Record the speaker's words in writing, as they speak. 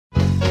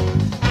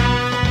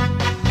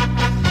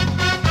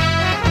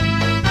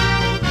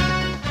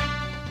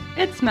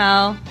It's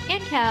Mel.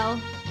 And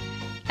Kel.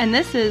 And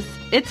this is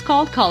It's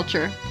Called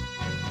Culture.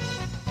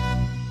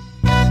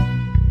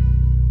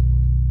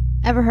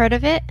 Ever heard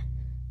of it?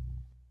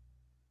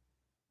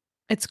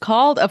 It's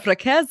called a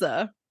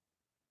Fraqueza.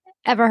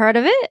 Ever heard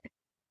of it?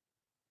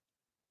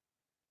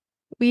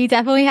 We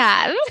definitely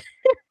have.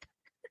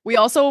 We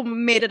also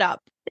made it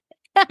up.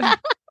 But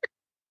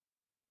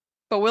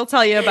we'll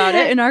tell you about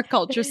it in our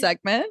culture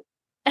segment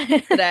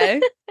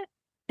today.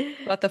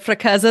 About the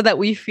Fraqueza that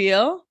we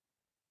feel.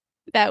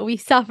 That we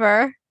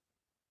suffer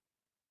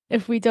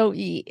if we don't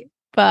eat.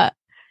 But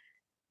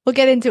we'll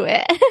get into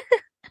it.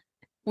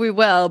 We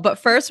will. But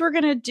first we're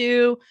going to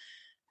do,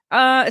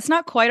 it's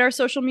not quite our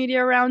social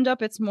media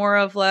roundup. It's more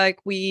of like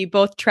we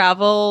both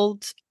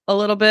traveled a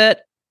little bit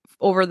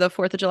over the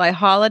 4th of July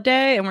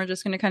holiday. And we're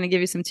just going to kind of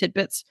give you some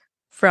tidbits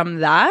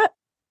from that.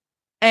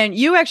 And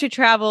you actually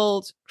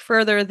traveled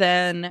further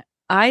than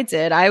I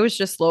did. I was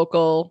just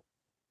local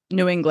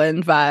New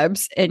England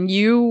vibes. And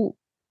you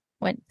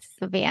went to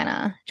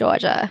Savannah,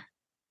 Georgia.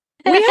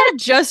 We had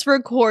just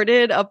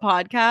recorded a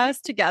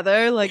podcast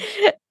together like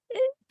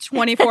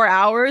 24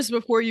 hours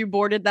before you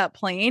boarded that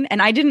plane.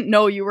 And I didn't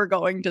know you were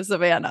going to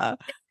Savannah.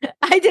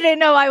 I didn't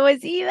know I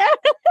was either.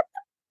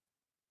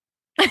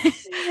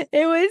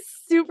 It was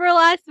super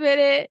last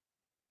minute.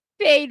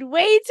 Paid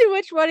way too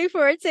much money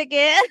for a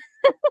ticket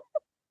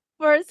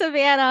for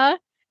Savannah.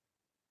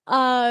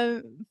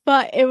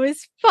 But it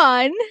was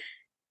fun.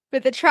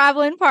 But the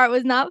traveling part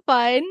was not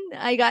fun.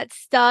 I got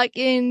stuck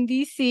in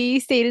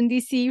DC, stayed in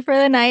DC for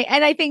the night.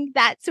 And I think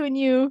that's when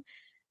is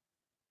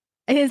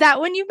that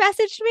when you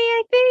messaged me?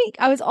 I think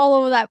I was all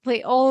over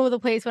all over the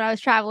place when I was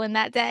traveling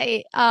that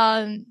day.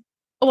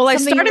 Well, I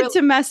started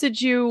to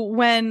message you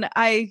when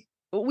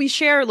we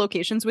share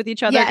locations with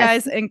each other, yes,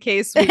 guys, in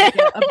case we get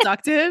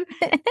abducted.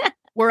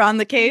 We're on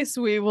the case.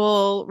 We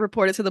will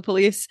report it to the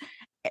police.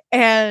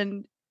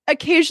 And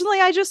occasionally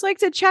I just like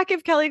to check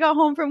if Kelly got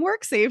home from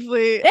work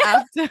safely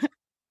after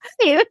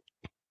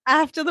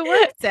the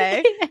work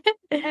day.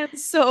 And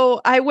so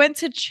I went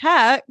to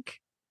check.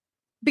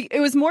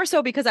 It was more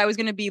so because I was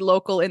going to be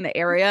local in the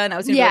area and I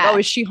was going to be like, oh,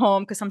 is she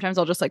home? Because sometimes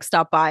I'll just like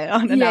stop by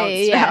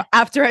unannounced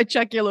after I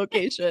check your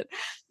location.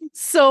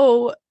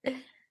 So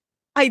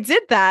I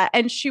did that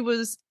and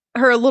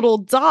her little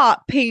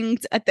dot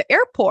pinged at the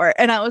airport.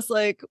 And I was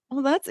like,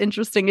 well, that's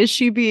interesting. Is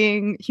she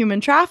being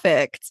human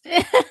trafficked?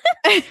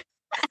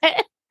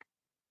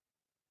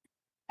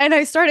 And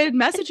I started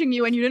messaging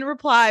you and you didn't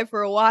reply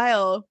for a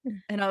while.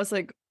 And I was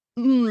like,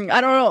 I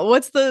don't know.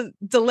 What's the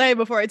delay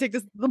before I take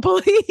this to the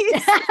police?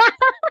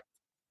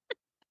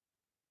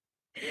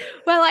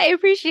 Well, I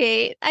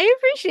appreciate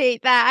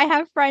that. I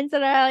have friends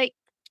that are like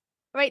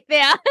right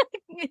there.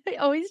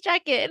 Always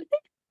check in.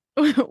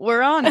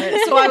 We're on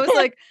it. So I was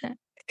like,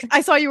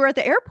 I saw you were at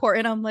the airport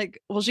and I'm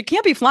like, well, she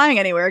can't be flying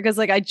anywhere because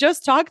like I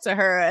just talked to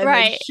her and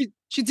right.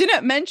 She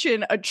didn't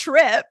mention a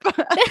trip.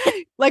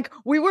 Like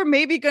we were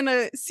maybe going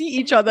to see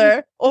each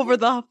other over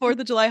the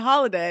 4th of July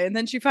holiday. And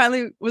then she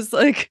finally was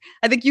like,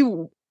 I think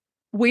you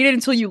waited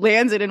until you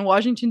landed in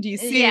Washington,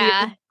 D.C.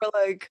 Yeah. And we're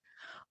like,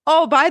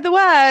 oh, by the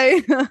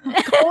way,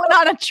 going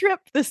on a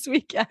trip this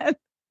weekend.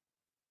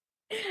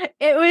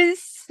 It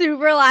was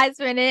super last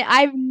minute.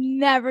 I've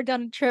never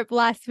done a trip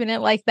last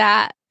minute like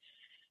that.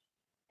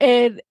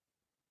 And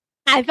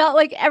I felt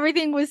like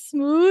everything was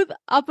smooth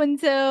up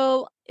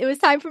until it was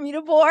time for me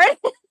to board.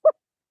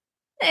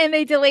 And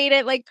they delayed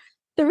it like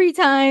 3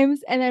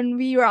 times. And then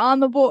we were on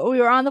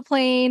the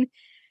plane.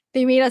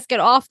 They made us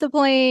get off the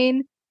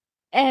plane.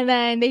 And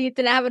then they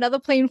didn't have another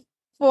plane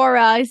for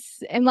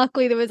us. And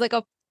luckily there was like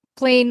a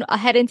plane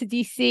ahead into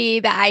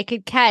DC that I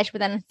could catch, but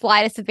then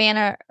fly to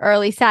Savannah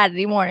early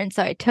Saturday morning.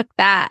 So I took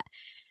that,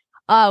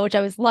 which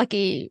I was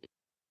lucky.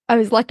 I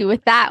was lucky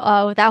with that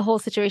whole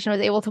situation. I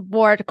was able to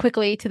board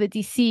quickly to the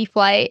DC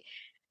flight.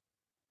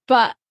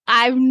 But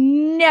I've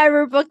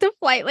never booked a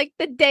flight like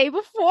the day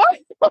before.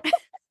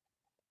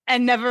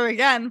 And never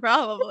again,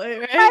 probably,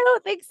 right? I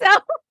don't think so.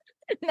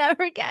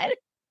 Never again.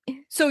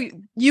 So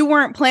you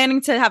weren't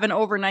planning to have an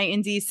overnight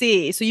in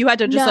DC. So you had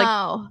to just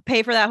like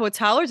pay for that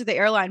hotel, or did the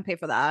airline pay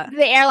for that?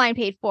 The airline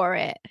paid for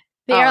it.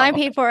 The airline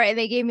paid for it and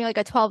they gave me like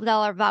a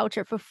 $12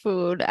 voucher for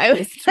food. I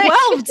was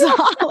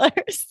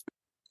 $12.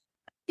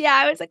 Yeah,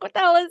 I was like, what the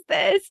hell is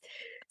this?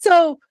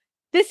 So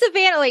this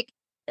Savannah,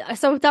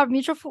 with our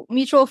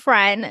mutual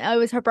friend, it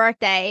was her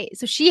birthday.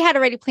 So she had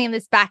already planned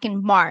this back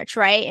in March,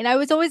 right? And I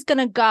was always going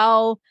to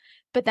go,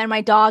 but then my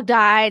dog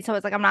died. So I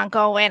was like, I'm not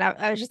going.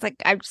 I was just like,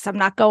 I'm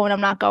not going.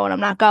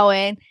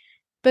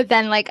 But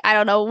then I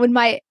don't know,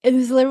 it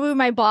was literally when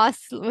my boss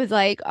was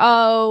like,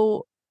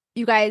 oh,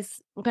 you guys,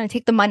 we're going to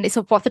take the Monday.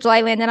 So 4th of July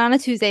landed on a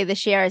Tuesday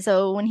this year.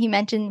 So when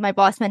my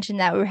boss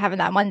mentioned that we were having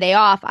that Monday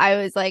off, I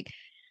was like,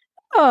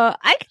 oh,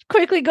 I could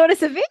quickly go to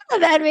Savannah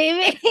then,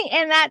 maybe.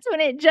 And that's when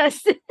it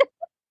just...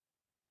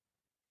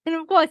 And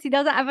of course, he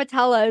doesn't ever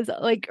tell us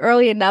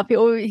early enough.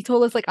 He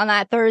told us on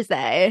that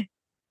Thursday.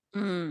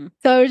 So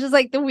it was just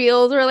the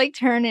wheels were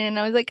turning, and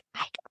I was like,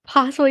 I could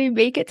possibly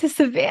make it to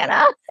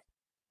Savannah.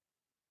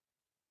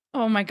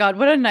 Oh my God,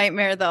 what a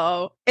nightmare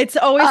though. It's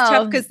always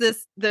tough because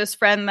this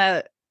friend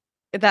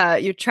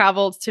that you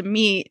traveled to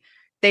meet,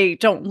 they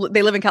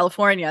live in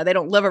California. They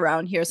don't live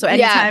around here. So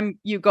anytime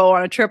you go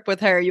on a trip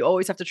with her, you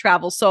always have to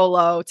travel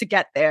solo to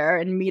get there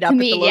and meet up at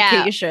the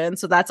location.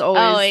 So that's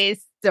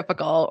always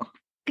difficult.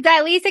 Because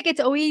at least like it's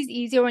always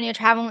easier when you're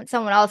traveling with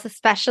someone else,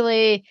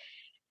 especially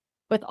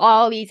with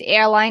all these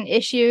airline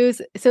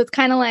issues. So it's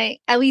kind of like,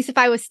 at least if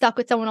I was stuck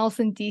with someone else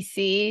in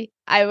DC,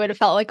 I would have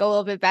felt like a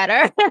little bit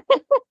better.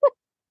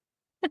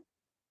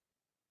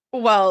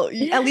 Well,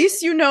 at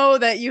least you know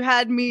that you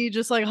had me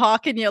just like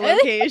hawking your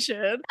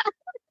location.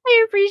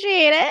 I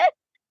appreciate it.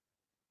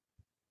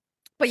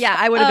 But yeah,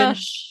 I would have been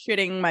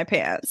shitting my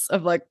pants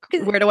of like,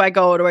 where do I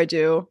go? What do I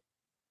do?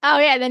 Oh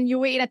yeah, then you're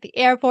waiting at the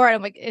airport.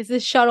 I'm like, is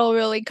this shuttle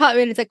really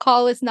coming? It's like,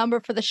 call this number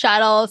for the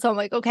shuttle. So I'm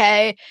like,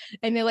 okay.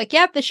 And they're like,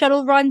 yep, the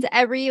shuttle runs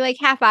every like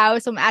half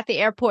hour. So I'm at the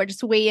airport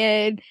just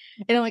waiting.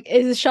 And I'm like,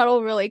 is the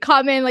shuttle really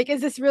coming? Like,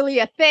 is this really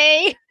a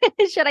thing?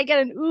 Should I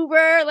get an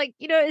Uber? Like,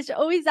 you know, it's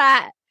always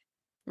that.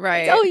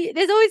 Right.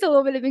 There's always a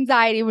little bit of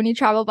anxiety when you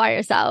travel by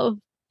yourself.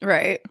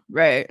 Right.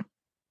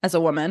 As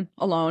a woman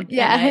alone.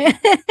 Yeah.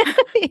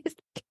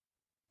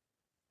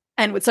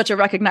 And with such a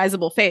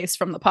recognizable face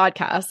from the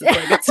podcast.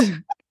 It's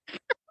like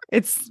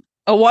it's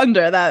a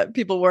wonder that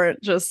people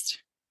weren't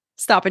just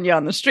stopping you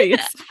on the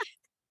streets.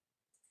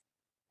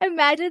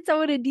 Imagine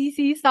someone in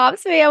DC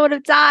stops me, I would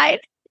have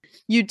died.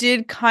 You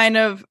did kind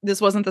of, this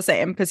wasn't the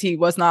same because he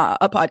was not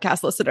a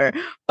podcast listener,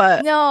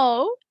 but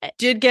no,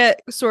 did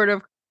get sort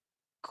of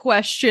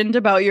questioned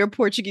about your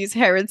Portuguese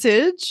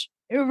heritage.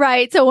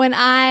 Right. So when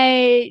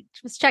I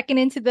was checking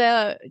into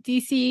the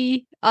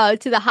DC,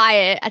 to the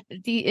Hyatt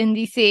in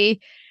DC,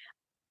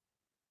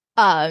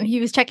 he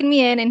was checking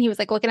me in and he was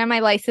like looking at my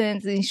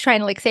license and he's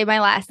trying to like say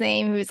my last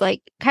name. He was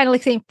like kind of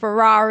like saying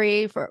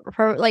Ferrari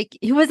for like,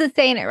 he wasn't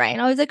saying it right.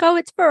 And I was like, oh,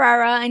 it's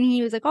Ferrara. And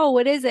he was like, oh,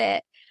 what is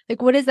it?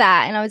 Like, what is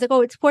that? And I was like,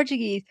 oh, it's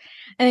Portuguese.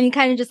 And then he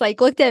kind of just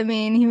like looked at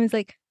me and he was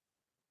like,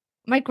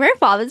 my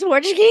grandfather's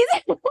Portuguese.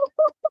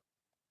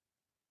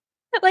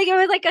 Like, it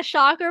was like a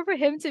shocker for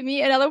him to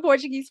meet another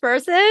Portuguese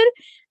person.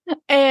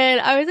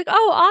 And I was like,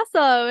 oh,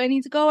 awesome. And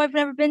he's like, oh, I've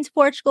never been to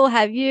Portugal.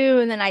 Have you?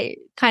 And then I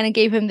kind of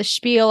gave him the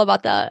spiel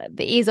about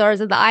the Azores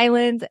of the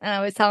islands. And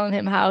I was telling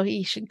him how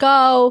he should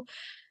go.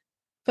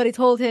 But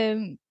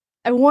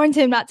I warned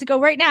him not to go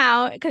right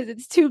now because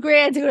it's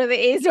 $2,000 to go to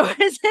the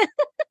Azores.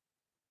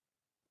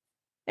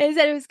 And he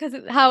said it was because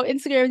of how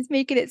Instagram's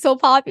making it so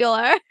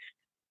popular.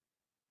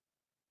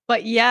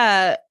 But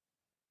yeah,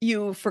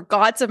 you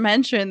forgot to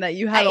mention that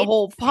you had a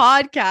whole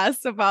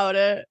podcast about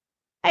it.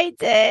 I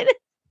did.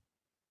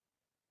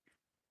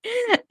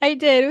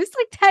 It was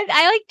like 10.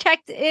 I like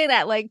checked in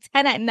at like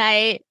 10 at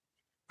night.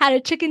 Had a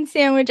chicken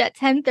sandwich at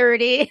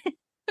 10:30.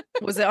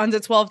 Was it under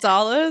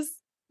 $12?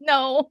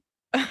 No,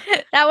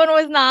 that one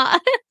was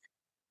not.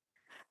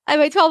 And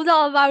my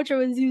 $12 voucher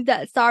was used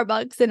at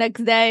Starbucks the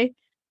next day.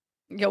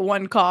 Get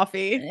one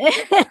coffee.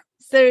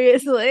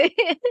 Seriously.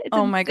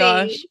 Oh my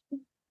gosh.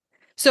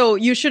 So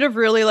you should have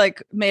really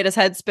like made his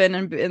head spin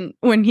and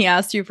when he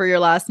asked you for your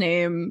last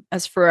name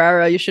as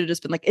Ferrara, you should have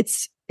just been like,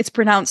 it's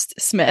pronounced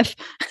Smith.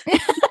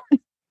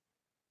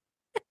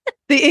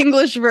 The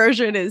English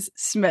version is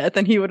Smith,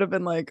 and he would have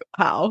been like,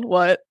 how?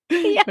 What?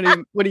 Yeah.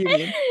 What do you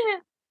mean?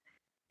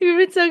 He would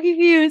have been so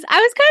confused. I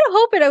was kind of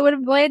hoping I would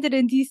have landed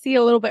in DC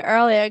a little bit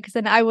earlier because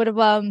then I would have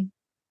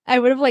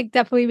like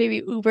definitely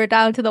maybe Uber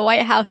down to the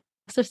White House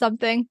or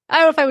something. I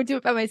don't know if I would do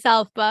it by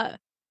myself, but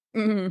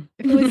if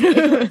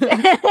it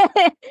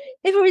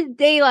was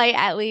daylight,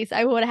 at least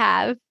I would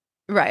have.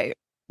 Right.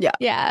 Yeah.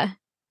 Yeah.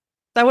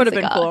 That would have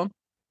been cool.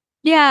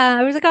 Yeah.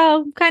 I was like,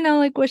 oh, kind of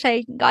like wish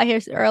I got here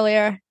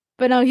earlier.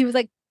 But no, he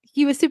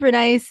was super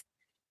nice.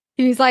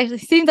 He was like,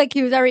 seemed like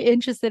he was very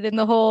interested in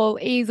the whole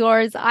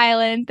Azores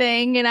Island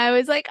thing. And I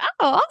was like,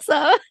 oh,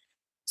 awesome.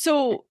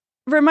 So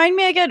remind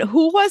me again,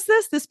 who was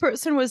this? This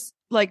person was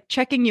like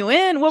checking you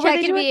in? What were they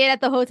doing? Checking me in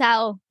at the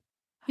hotel.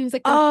 He was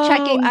like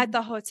checking at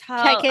the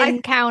hotel.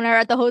 Check-in counter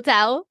at the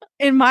hotel.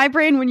 In my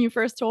brain, when you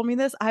first told me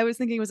this, I was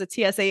thinking it was a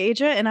TSA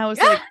agent. And I was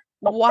like,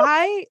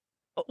 why?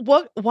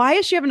 Why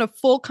is she having a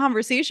full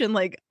conversation?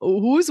 Like,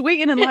 who's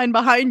waiting in line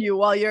behind you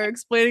while you're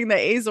explaining the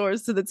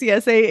Azores to the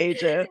TSA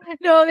agent?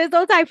 No, there's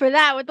no time for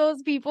that with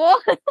those people.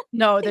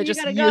 No, they're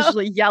just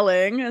usually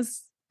yelling.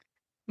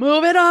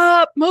 Move it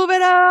up.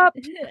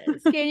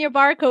 Scan your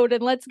barcode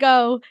and let's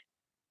go.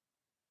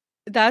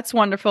 That's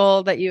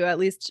wonderful that you at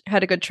least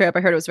had a good trip.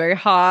 I heard it was very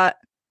hot.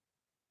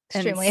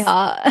 Extremely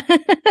hot.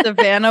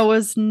 Savannah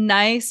was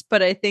nice,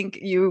 but I think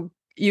you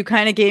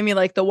kind of gave me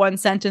like the one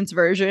sentence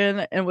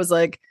version and was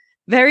like,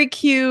 very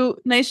cute,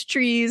 nice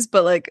trees,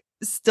 but like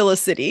still a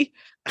city.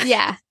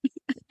 Yeah,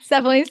 it's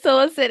definitely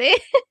still a city.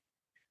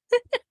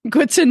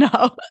 Good to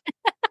know.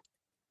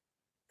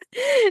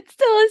 It's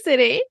still a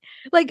city.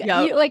 Like,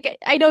 yep.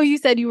 I know you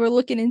said you were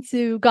looking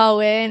into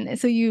going,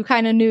 so you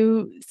kind of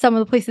knew some of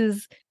the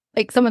places,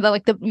 like some of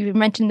the you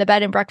mentioned the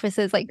bed and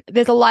breakfasts. Like,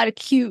 there's a lot of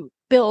cute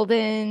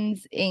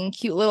buildings and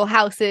cute little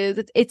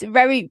houses. It's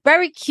very,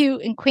 very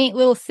cute and quaint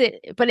little city,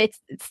 but it's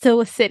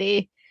still a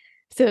city.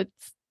 So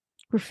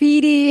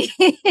graffiti,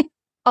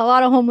 a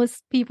lot of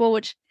homeless people,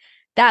 which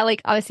that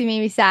like obviously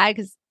made me sad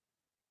because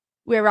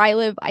where I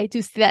live, I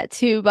do see that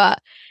too. But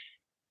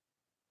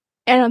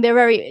and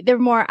they're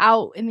more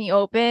out in the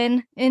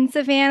open in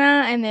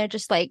Savannah, and they're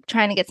just like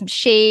trying to get some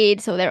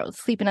shade, so they're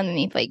sleeping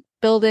underneath like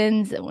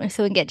buildings so they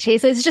can get shade.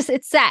 So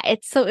it's sad.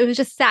 It was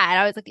just sad.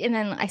 I was like, and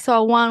then I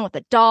saw one with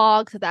a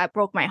dog, so that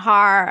broke my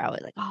heart. I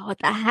was like, oh, what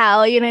the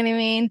hell, you know what I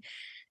mean?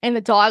 And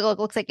the dog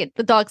looks like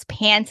the dog's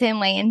panting,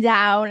 laying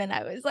down, and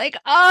I was like,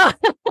 oh,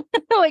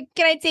 like,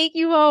 can I take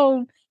you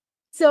home?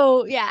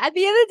 So yeah, at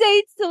the end of the day,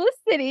 it's still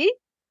a city.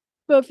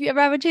 But if you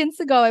ever have a chance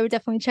to go, I would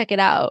definitely check it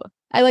out.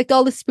 I liked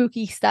all the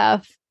spooky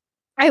stuff.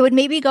 I would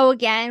maybe go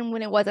again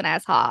when it wasn't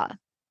as hot.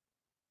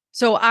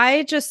 So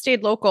I just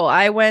stayed local.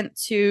 I went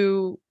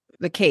to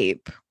the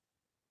Cape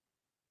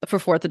for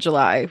 4th of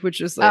July, which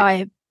is like... Oh,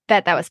 I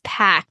bet that was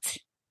packed.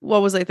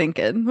 What was I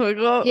thinking? Like,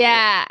 oh.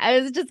 Yeah,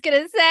 I was just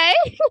going to say.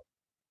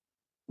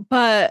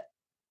 But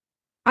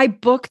I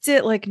booked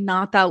it like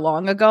not that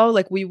long ago.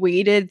 Like we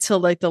waited till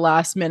like the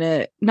last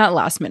minute. Not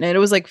last minute. It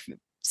was like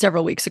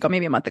several weeks ago,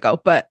 maybe a month ago.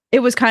 But it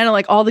was kind of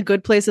like all the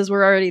good places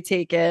were already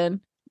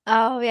taken.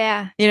 Oh,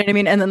 yeah. You know what I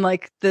mean? And then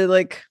like the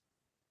like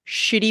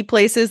shitty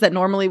places that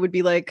normally would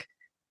be like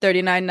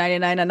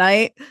 $39.99 a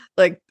night,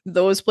 like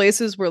those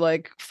places were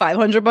like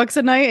 $500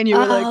 a night, and you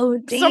were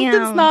like, damn,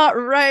 something's not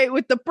right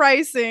with the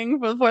pricing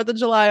for the 4th of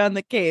July on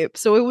the Cape.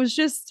 So it was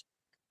just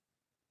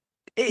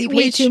you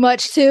paid too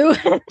much too.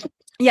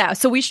 Yeah,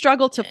 so we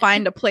struggled to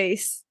find a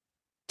place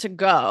to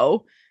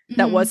go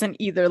that wasn't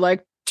either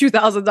like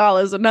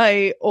 $2,000 a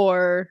night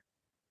or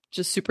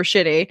just super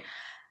shitty.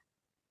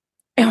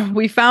 And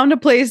we found a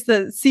place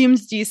that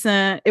seems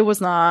decent. It was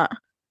not.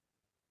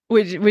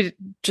 We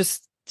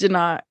just did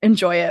not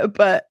enjoy it.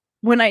 But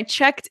when I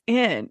checked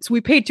in, so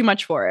we paid too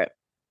much for it.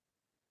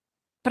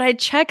 But I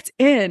checked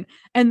in,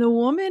 and the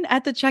woman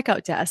at the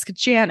checkout desk,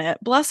 Janet,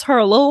 bless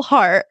her little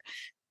heart,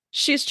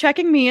 she's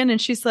checking me in,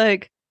 and she's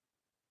like,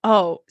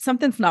 oh,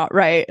 something's not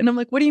right. And I'm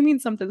like, what do you mean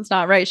something's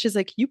not right? She's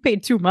like, you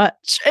paid too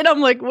much. And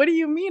I'm like, what do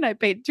you mean I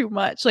paid too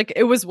much? Like,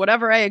 it was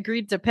whatever I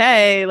agreed to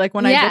pay, like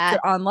when I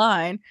booked it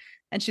online.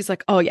 And she's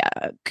like, oh, yeah,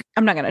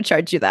 I'm not going to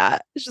charge you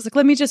that. She's like,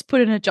 let me just put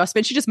an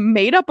adjustment. She just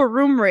made up a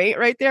room rate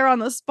right there on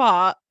the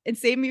spot and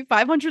saved me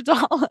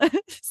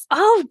 $500.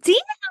 Oh,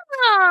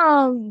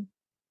 damn.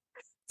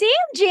 Damn,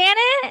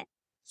 Janet.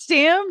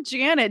 Damn,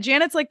 Janet.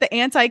 Janet's like the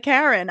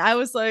anti-Karen. I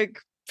was like,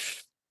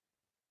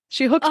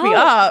 she hooked me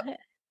up.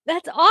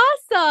 That's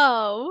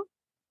awesome.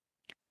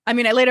 I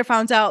mean, I later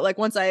found out, like,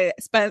 once I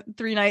spent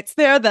 3 nights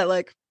there, that,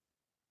 like,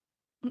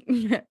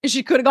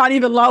 she could have gone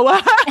even lower.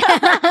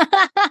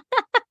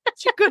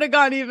 She could have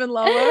gone even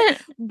lower.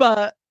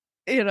 But,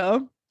 you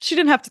know, she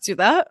didn't have to do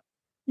that.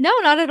 No,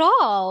 not at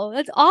all.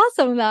 That's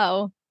awesome,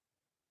 though.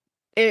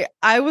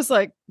 I was,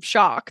 like,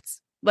 shocked.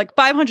 Like,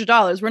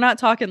 $500. We're not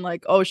talking,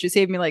 like, oh, she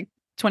saved me, like,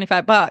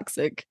 $25.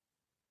 Like,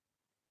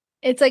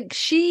 it's like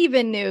she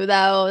even knew,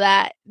 though,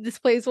 that this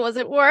place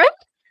wasn't worth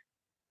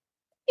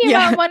the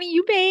amount of money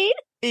you paid.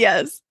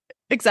 Yes,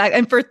 exactly.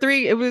 And for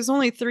it was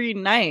only 3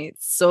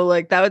 nights. So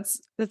like that's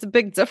a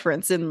big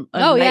difference in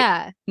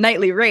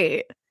nightly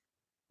rate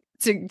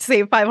to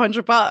save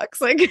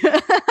 $500. Like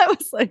I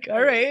was like,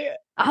 all right.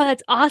 Oh,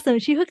 that's awesome.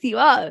 She hooked you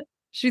up.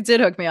 She did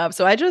hook me up.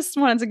 So I just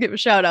wanted to give a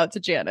shout out to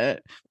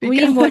Janet. We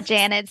need more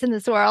Janets in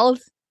this world.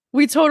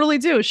 We totally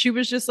do. She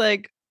was just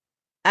like,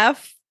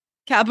 F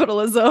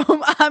capitalism.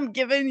 I'm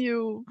giving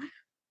you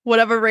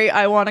whatever rate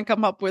I want to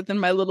come up with in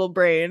my little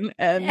brain.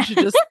 And she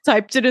just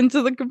typed it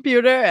into the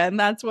computer, and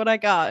that's what I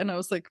got. And I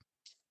was like,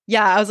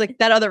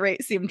 that other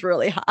rate seemed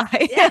really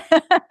high.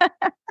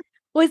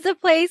 Was the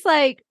place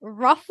like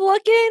rough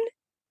looking?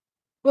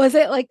 Was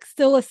it like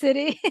still a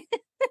city?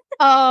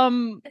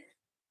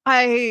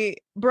 I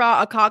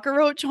brought a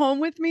cockroach home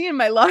with me in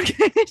my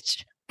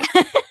luggage.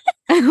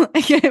 And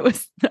like, it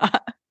was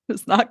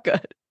not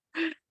good.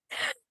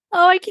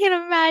 Oh, I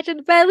can't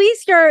imagine. But at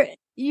least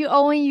you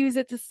only use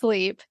it to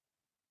sleep.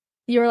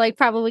 You were like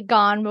probably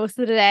gone most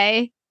of the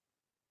day.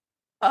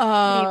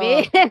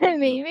 Maybe.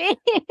 Maybe.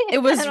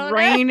 It was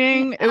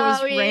raining. It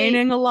was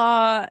raining a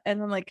lot.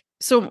 And then like,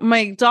 so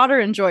my daughter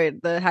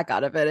enjoyed the heck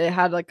out of it. It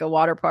had like a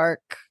water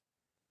park.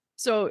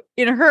 So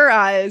in her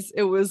eyes,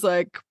 it was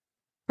like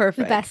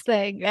perfect. The best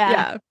thing.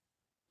 Yeah.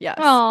 Yes.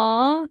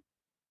 Aw.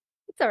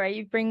 It's all right.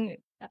 You bring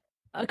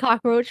a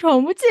cockroach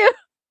home with you.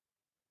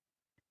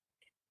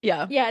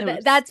 Yeah. Yeah,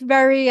 that's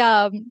very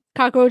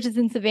cockroaches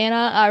in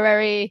Savannah are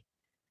very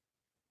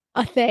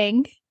a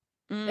thing.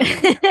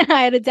 I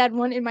had a dead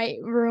one in my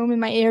room in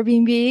my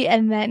Airbnb,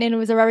 and it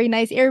was a very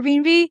nice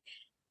Airbnb.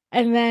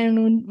 And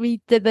then when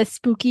we did the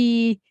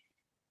spooky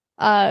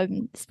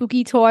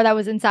tour that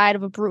was inside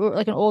of a brewery,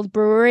 like an old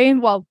brewery,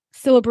 well,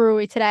 still a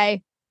brewery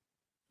today,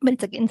 but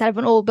it's like inside of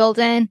an old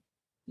building.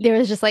 There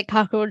was just like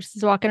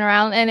cockroaches walking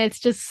around, and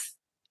it's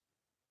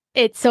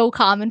so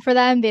common for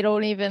them. They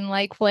don't even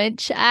like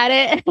flinch at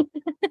it.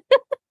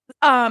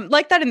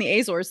 Like that in the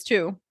Azores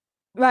too.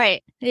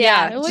 Right.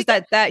 Yeah. Just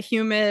that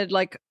humid,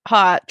 like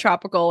hot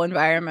tropical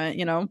environment,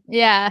 you know?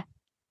 Yeah.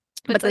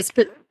 But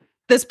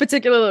the this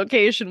particular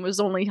location was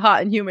only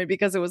hot and humid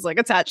because it was like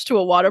attached to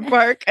a water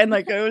park, and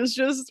like it was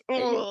just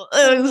yeah,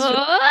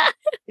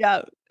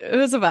 it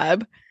was a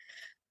vibe.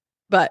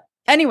 But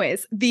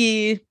anyways,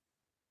 the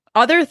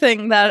other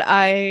thing that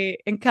I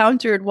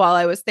encountered while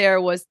I was there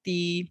was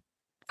the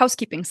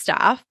housekeeping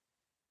staff,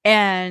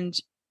 and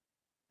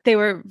they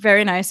were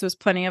very nice. There was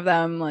plenty of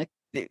them. Like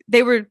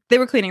they were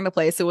cleaning the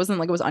place. It wasn't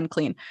like it was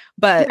unclean.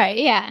 But right,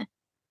 yeah.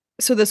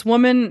 So this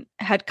woman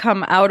had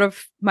come out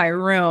of my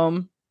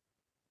room.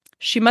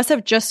 She must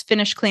have just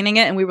finished cleaning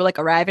it, and we were like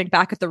arriving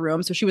back at the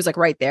room. So she was like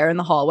right there in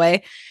the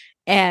hallway,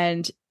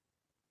 and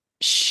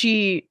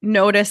she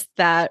noticed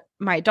that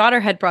my daughter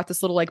had brought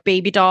this little like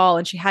baby doll,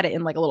 and she had it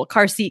in like a little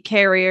car seat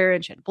carrier,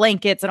 and she had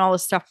blankets and all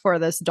this stuff for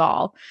this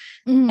doll.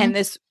 And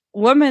this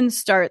woman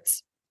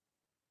starts,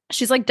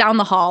 she's like down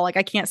the hall. Like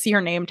I can't see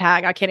her name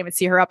tag. I can't even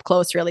see her up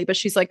close really, but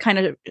she's like kind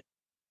of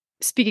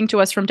speaking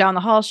to us from down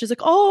the hall. She's like,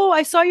 "Oh,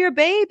 I saw your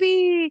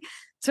baby,"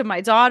 to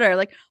my daughter.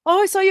 Like,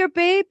 "Oh, I saw your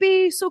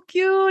baby. So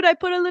cute. I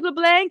put a little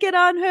blanket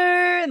on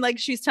her." And like,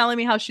 she's telling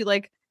me how she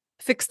like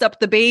fixed up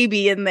the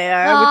baby in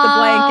there with the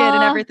blanket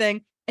and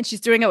everything. And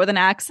she's doing it with an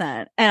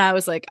accent. And I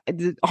was like,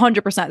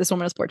 100% this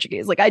woman is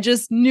Portuguese. Like I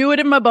just knew it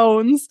in my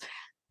bones.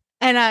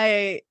 And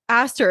I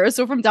asked her,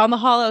 so from down the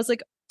hall, I was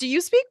like, "Do you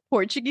speak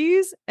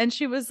Portuguese?" And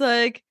she was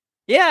like,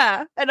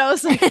 "Yeah." And I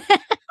was like,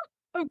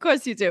 "Of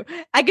course you do."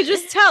 I could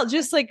just tell,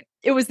 just like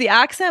it was the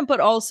accent, but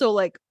also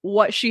like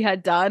what she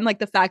had done, like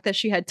the fact that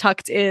she had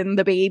tucked in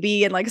the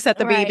baby and like set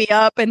the baby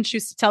up. And she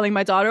was telling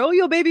my daughter, "Oh,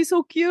 your baby's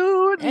so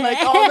cute," and like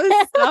all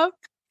this stuff.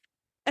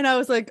 And I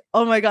was like,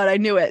 "Oh my God, I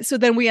knew it." So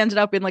then we ended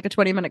up in like a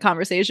 20-minute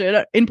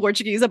conversation in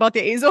Portuguese about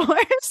the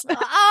Azores. Oh,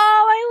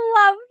 I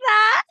love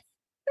that.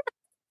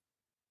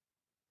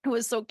 It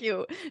was so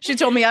cute. She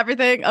told me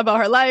everything about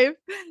her life,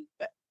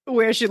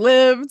 where she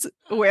lived,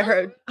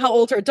 how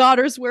old her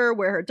daughters were,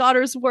 where her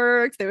daughters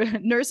worked. They were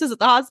nurses at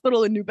the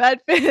hospital in New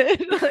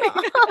Bedford.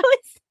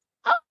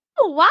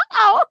 Oh,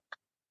 wow.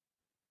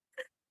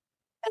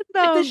 And,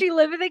 does she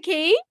live in the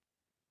Cape?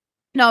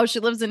 No, she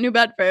lives in New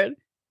Bedford.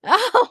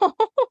 Oh.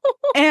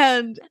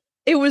 And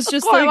it was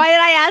just like, why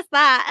did I ask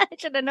that? I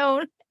should have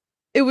known.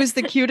 It was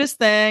the cutest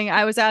thing.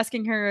 I was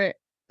asking her,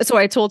 so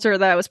I told her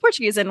that I was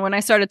Portuguese, and when I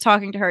started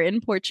talking to her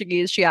in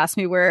Portuguese, she asked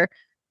me where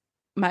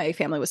my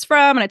family was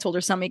from, and I told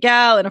her São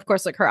Miguel, and of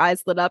course, like her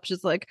eyes lit up.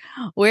 She's like,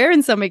 "Where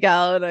in São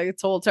Miguel?" And I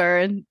told her,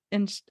 and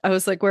I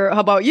was like, "Where?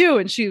 How about you?"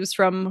 And she was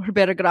from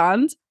Ribeira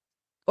Grande,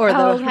 or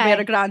the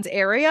Ribeira Grande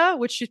area,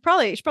 which she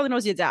probably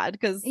knows your dad,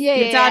 because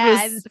your dad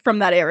was from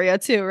that area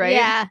too, right?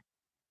 Yeah.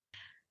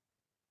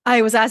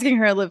 I was asking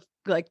her,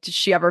 like, did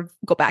she ever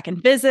go back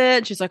and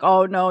visit? She's like,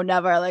 "Oh no,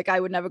 never. Like, I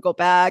would never go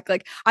back.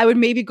 Like, I would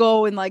maybe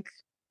go in like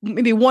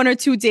maybe 1 or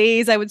 2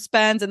 days I would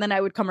spend, and then I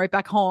would come right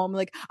back home.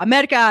 Like,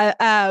 America,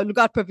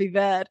 lugar para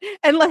viver."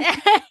 And like,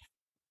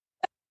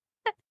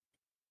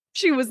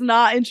 she was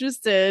not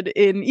interested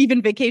in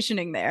even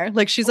vacationing there.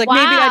 Like, she's like,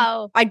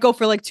 maybe I'd go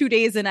for like 2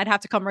 days and I'd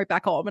have to come right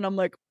back home. And I'm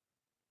like,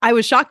 I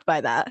was shocked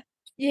by that.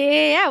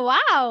 Yeah.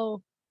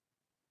 Wow.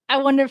 I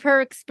wonder if her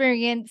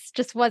experience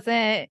just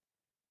wasn't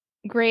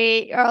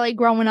great, or like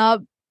growing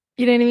up,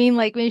 you know what I mean?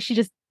 Like maybe she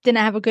just didn't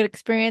have a good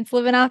experience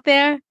living out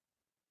there.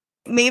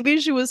 Maybe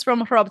she was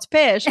from Robbed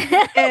Peixe,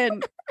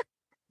 and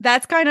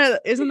that's kind of,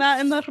 isn't that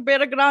in the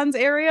Ribeira Grande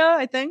area?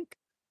 I think,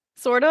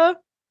 sort of,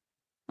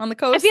 on the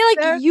coast. I feel like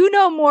there. You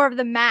know more of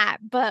the map,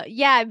 but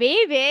yeah,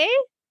 maybe.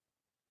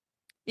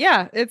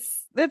 Yeah,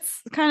 it's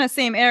kind of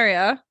same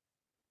area,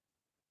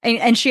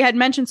 and she had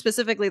mentioned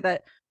specifically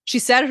that she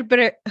said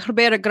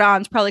Ribeira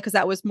Grande probably because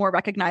that was more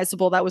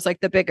recognizable. That was like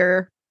the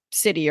bigger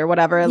city or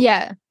whatever.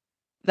 Yeah.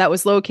 That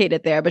was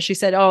located there. But she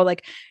said, "Oh,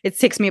 like it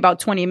takes me about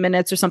 20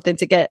 minutes or something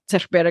to get to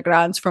Ribeira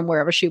Grande from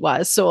wherever she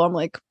was." So I'm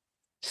like,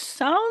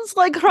 sounds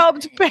like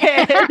Robbed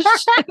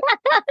Peixe.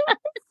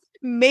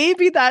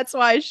 Maybe that's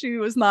why she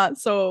was not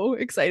so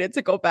excited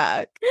to go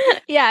back.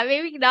 Yeah,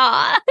 maybe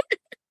not.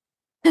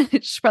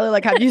 She's probably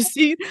like, have you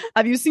seen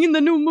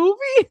the new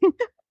movie?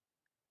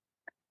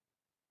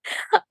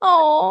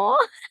 Oh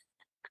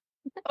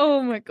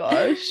my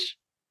gosh.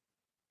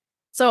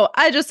 So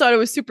I just thought it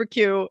was super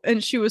cute,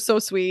 and she was so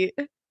sweet.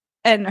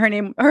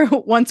 And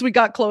once we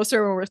got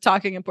closer, when we were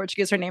talking in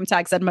Portuguese, her name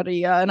tag said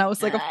Maria, and I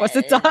was like, of course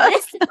it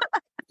does.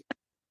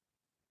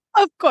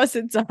 Of course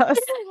it does.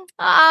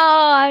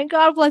 Oh,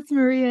 God bless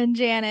Maria and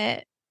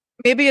Janet.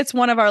 Maybe it's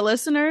one of our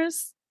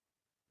listeners'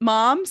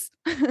 moms.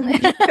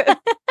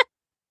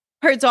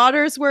 Her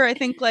daughters were, I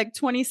think, like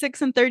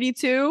 26 and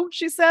 32,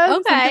 she said.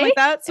 Okay. Something like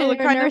that. So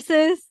they're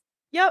nurses?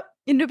 Yep,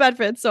 in New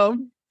Bedford. So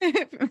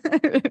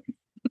it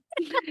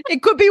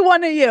could be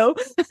one of you.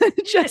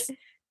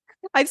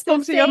 I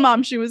spoke to your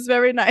mom. She was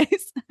very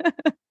nice.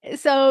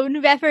 So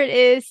New Bedford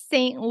is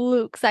St.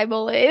 Luke's, I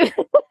believe.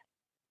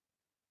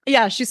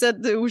 Yeah, she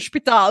said the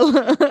hospital.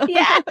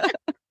 Yeah.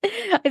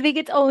 I think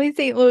it's only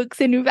St.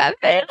 Luke's in New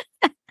Bedford.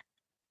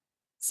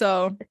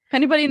 So if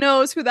anybody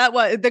knows who that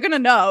was, they're going to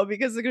know,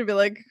 because they're going to be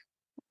like,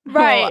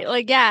 right.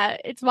 Like, yeah,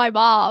 it's my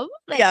mom.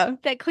 Yeah.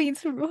 That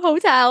cleans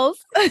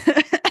hotels.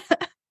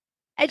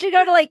 I should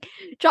go to like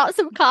drop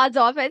some cards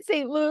off at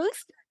St.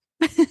 Luke's.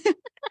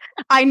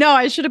 I know.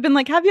 I should have been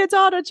like, have your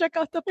daughter check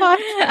out the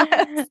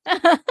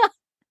podcast.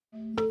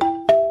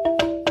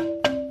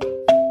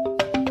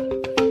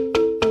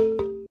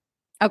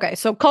 Okay,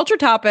 so culture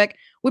topic.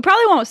 We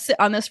probably won't sit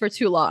on this for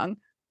too long,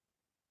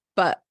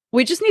 but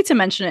we just need to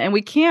mention it. And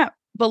we can't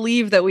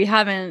believe that we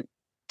haven't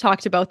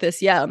talked about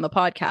this yet on the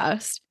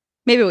podcast.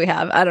 Maybe we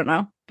have. I don't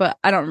know, but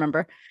I don't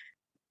remember.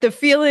 The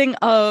feeling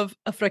of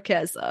a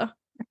fraqueza.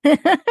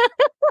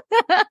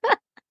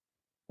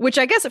 Which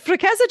I guess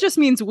fraqueza just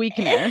means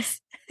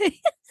weakness.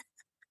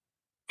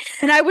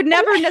 And I would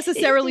never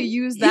necessarily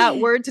use that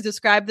word to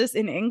describe this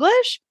in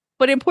English,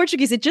 but in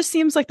Portuguese, it just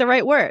seems like the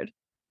right word.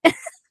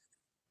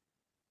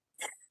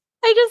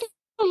 I just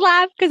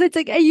laugh because it's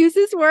like I use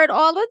this word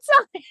all the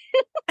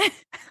time.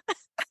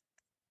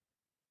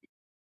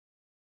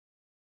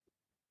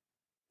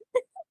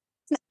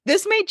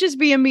 This may just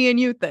be a me and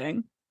you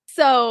thing.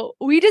 So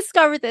we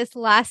discovered this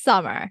last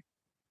summer.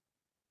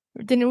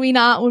 Didn't we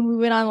not, when we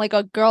went on like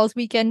a girls'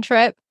 weekend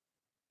trip?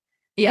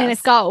 Yeah. And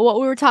it's got what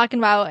we were talking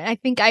about. And I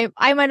think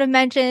I might have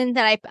mentioned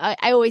that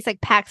I always like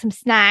pack some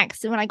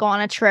snacks when I go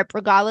on a trip,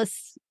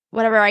 regardless,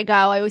 whatever I go,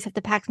 I always have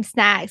to pack some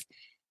snacks.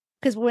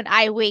 Because when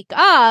I wake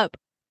up,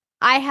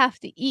 I have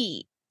to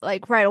eat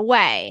like right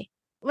away.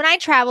 When I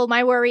travel,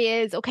 my worry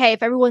is, okay,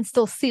 if everyone's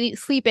still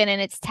sleeping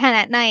and it's 10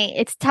 at night,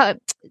 it's 10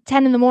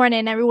 in the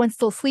morning, everyone's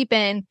still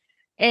sleeping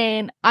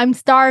and I'm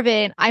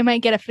starving, I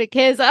might get a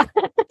fraqueza.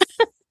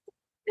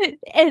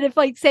 And if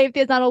like, say if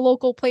there's not a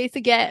local place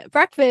to get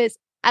breakfast,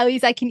 at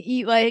least I can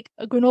eat like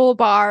a granola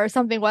bar or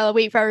something while I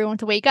wait for everyone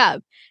to wake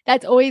up.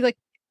 That's always like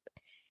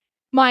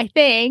my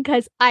thing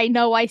because I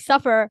know I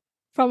suffer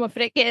from a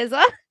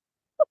fraqueza.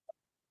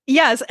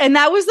 Yes, and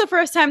that was the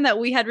first time that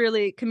we had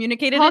really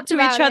communicated it to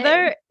each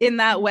other in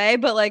that way.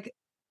 But like,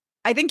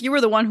 I think you were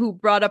the one who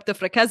brought up the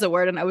fraqueza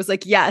word, and I was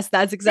like, yes,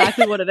 that's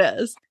exactly what it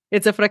is.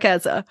 It's a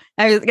fraqueza.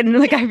 I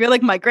feel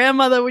like my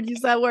grandmother would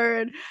use that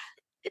word.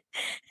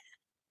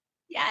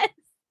 Yes.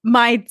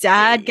 My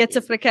dad gets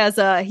a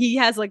fraqueza. He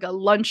has like a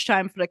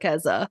lunchtime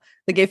fraqueza.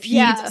 Like if he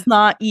does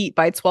not eat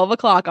by 12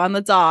 o'clock on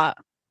the dot,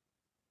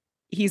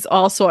 he's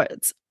all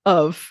sorts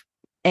of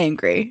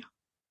angry.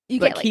 You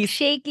get like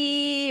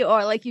shaky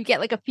or like you get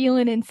like a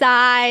feeling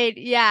inside.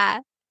 Yeah.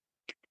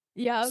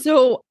 Yeah.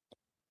 So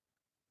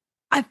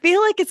I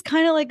feel like it's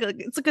kind of like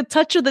it's like a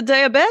touch of the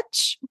day,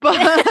 bitch.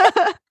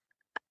 But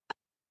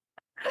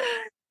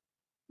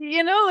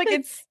you know, like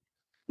it's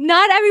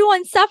not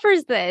everyone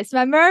suffers this.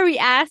 Remember we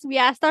asked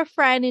our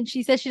friend and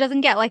she said she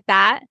doesn't get like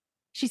that.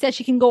 She said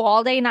she can go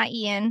all day not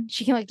eating.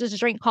 She can like just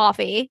drink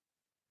coffee.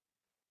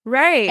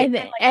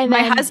 Right. And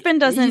my husband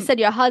doesn't. You said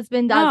your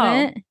husband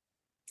doesn't. No.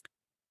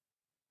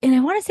 And I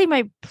want to say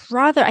my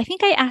brother. I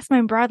think I asked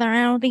my brother. And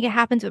I don't think it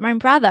happens with my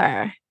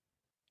brother.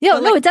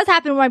 No, it does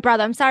happen with my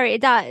brother. I'm sorry,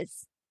 it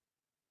does.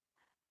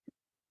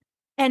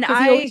 And he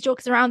always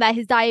jokes around that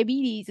his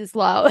diabetes is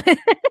low.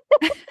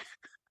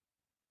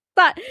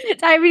 But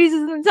diabetes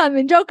isn't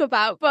something to joke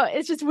about. But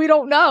it's just we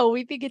don't know.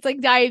 We think it's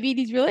like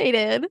diabetes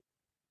related.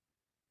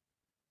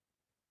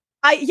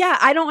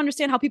 I don't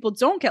understand how people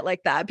don't get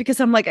like that because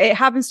I'm like, it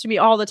happens to me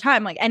all the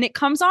time. Like, and it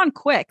comes on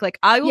quick. Like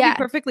I will be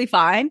perfectly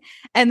fine.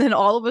 And then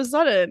all of a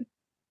sudden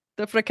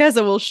the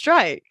fraqueza will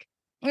strike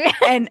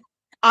and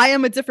I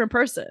am a different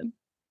person.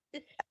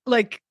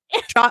 Like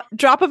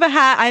drop of a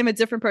hat. I am a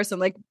different person.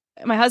 Like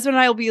my husband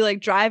and I will be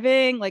like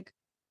driving, like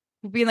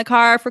we'll be in the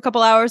car for a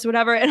couple hours,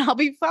 whatever. And I'll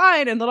be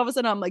fine. And then all of a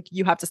sudden I'm like,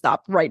 you have to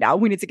stop right now.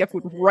 We need to get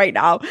food right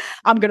now.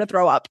 I'm going to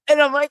throw up.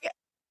 And I'm like,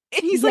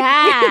 and he's like,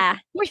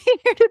 where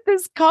did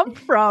this come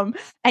from?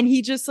 And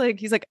he's like,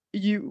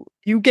 you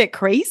get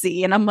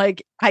crazy. And I'm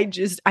like, I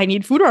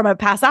need food or I'm gonna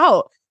pass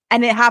out.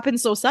 And it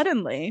happens so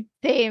suddenly.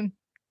 Same.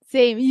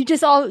 You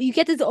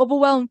get this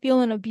overwhelming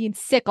feeling of being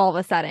sick all of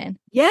a sudden.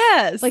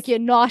 Yes. Like you're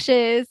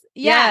nauseous.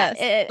 Yes.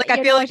 Like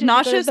I feel like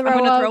nauseous. I'm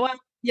gonna throw up.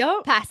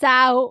 Yep. Pass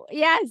out.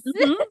 Yes.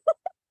 Mm-hmm.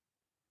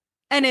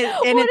 And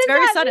it's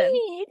very sudden.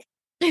 Mean?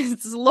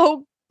 It's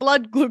low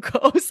blood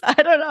glucose. I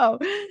don't know.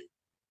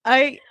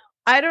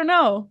 I don't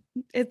know.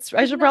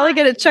 I should probably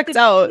get it checked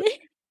out.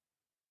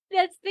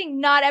 That's the thing.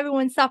 Not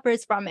everyone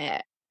suffers from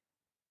it.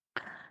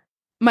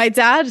 My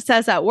dad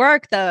says at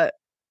work that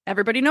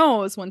everybody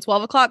knows when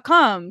 12 o'clock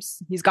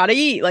comes, he's got to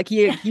eat. Like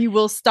he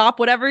will stop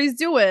whatever he's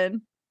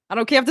doing. I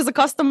don't care if there's a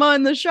customer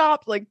in the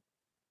shop. Like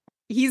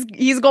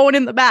he's going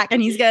in the back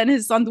and he's getting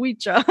his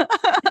sandwicha.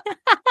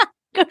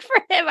 Good for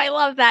him. I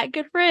love that.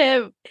 Good for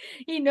him.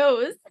 He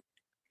knows.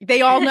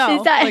 They all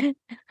know. Like,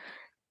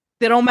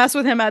 they don't mess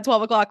with him at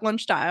 12 o'clock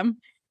lunchtime.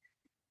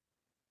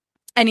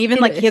 And even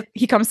like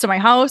he comes to my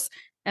house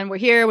and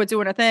we're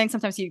doing a thing.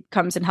 Sometimes he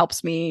comes and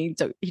helps me.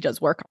 So he does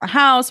work on the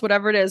house,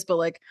 whatever it is. But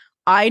like,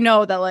 I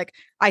know that like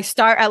I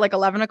start at like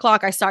 11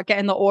 o'clock. I start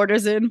getting the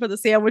orders in for the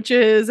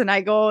sandwiches and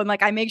I go and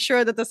like, I make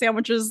sure that the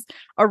sandwiches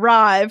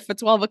arrive for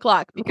 12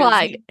 o'clock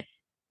because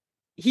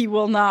he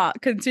will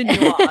not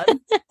continue on.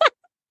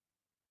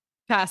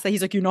 Past that.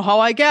 He's like, you know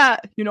how I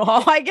get.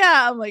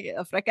 I'm like,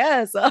 a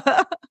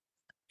fraqueza.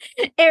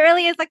 It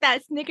really is like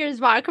that Snickers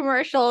bar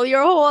commercial.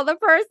 You're a whole other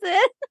person.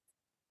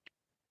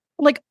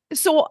 Like,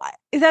 so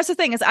that's the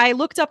thing is I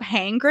looked up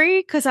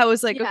hangry because I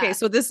was like, okay,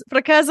 so this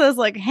Fraqueza is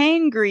like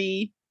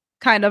hangry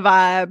kind of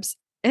vibes,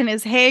 and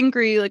is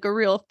hangry like a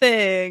real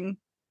thing?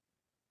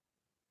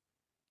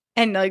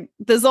 And like,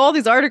 there's all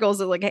these articles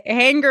that like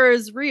hanger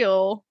is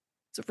real,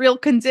 it's a real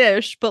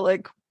condition, but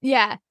like,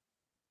 yeah,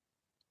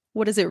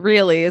 what is it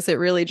really? Is it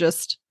really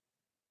just?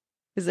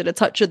 Is it a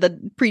touch of the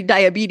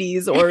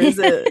pre-diabetes, or is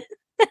it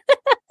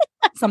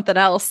something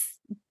else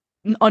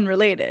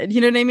unrelated?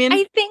 You know what I mean?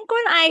 I think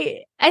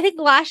I think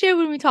last year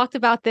when we talked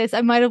about this,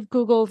 I might have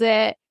Googled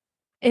it.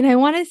 And I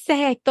want to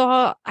say I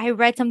thought I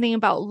read something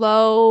about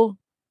low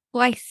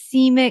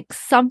glycemic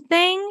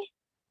something.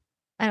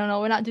 I don't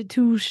know. We're not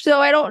Dutouche, so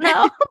I don't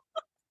know.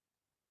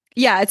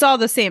 Yeah, it's all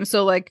the same.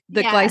 So like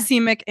the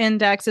glycemic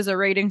index is a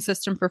rating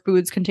system for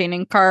foods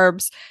containing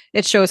carbs.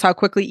 It shows how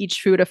quickly each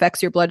food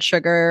affects your blood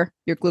sugar,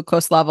 your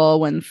glucose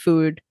level when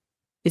food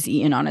is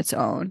eaten on its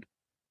own.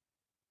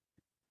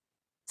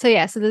 So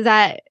yeah, so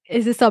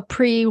is this a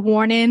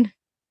pre-warning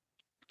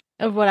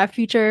of what our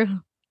future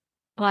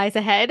lies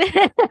ahead?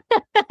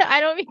 I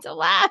don't mean to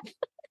laugh.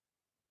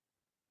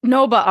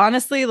 No, but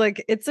honestly,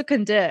 like it's a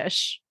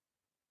condition.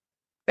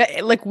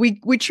 Like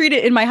we treat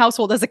it in my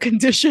household as a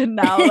condition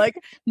now. Like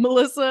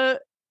Melissa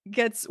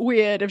gets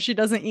weird if she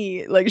doesn't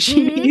eat. Like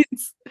she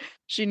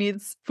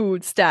needs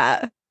food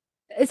stat.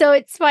 So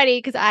it's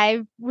funny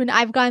because when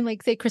I've gone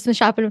like say Christmas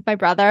shopping with my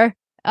brother,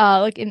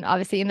 like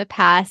obviously in the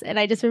past, and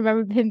I just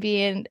remember him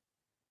being,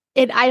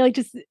 and I like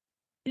just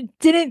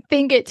didn't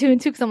think it two and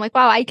two because I'm like,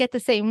 wow, I get the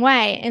same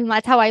way, and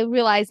that's how I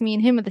realized me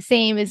and him are the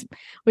same. Is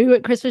we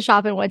went Christmas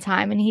shopping one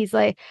time, and he's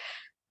like,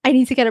 I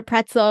need to get a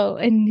pretzel,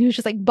 and he was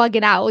just like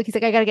bugging out. Like he's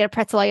like, I gotta get a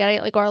pretzel, I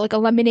gotta like, or like a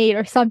lemonade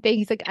or something.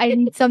 He's like, I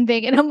need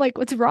something, and I'm like,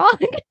 what's wrong?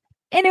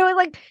 And it was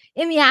like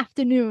in the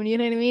afternoon, you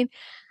know what I mean?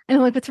 And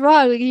I'm like, what's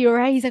wrong? Like, you're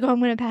right. He's like, oh, I'm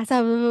gonna pass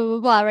out, blah, blah, blah,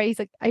 blah, right? He's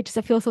like, I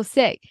feel so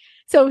sick.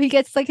 So he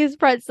gets like his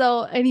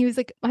pretzel, and he was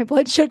like, my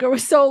blood sugar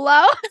was so low.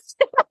 I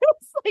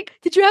was like,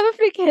 did you have a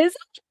Fraqueza?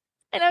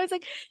 And I was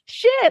like,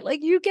 shit,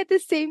 like you get the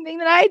same thing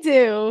that I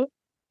do.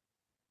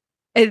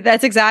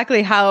 That's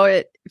exactly how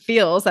it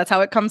feels. That's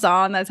how it comes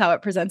on. That's how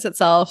it presents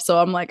itself. So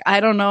I'm like, I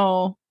don't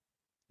know,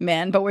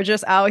 man, but we're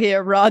just out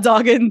here raw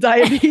dogging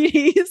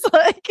diabetes,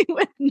 like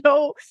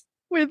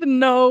with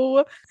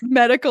no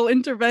medical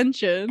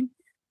intervention.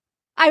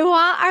 I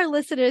want our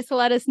listeners to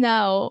let us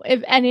know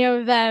if any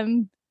of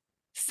them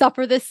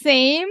suffer the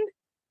same,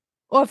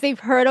 or if they've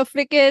heard of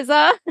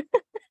Fraqueza,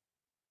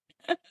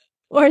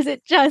 or is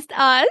it just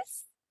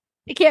us?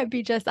 It can't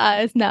be just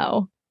us.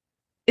 No.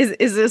 Is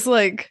this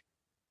like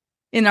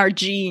in our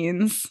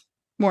genes,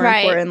 more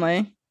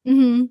importantly?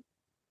 Mm-hmm.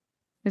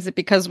 Is it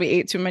because we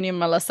ate too many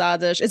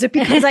malasadas? Is it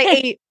because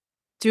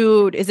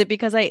is it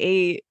because I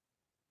ate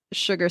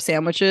sugar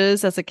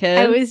sandwiches as a kid?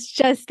 I was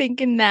just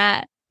thinking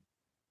that.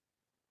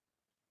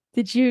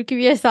 Did you give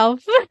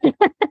yourself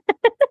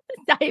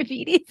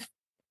diabetes?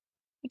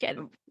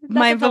 Again,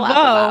 my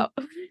Vavo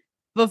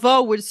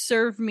would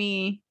serve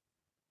me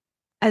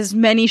as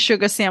many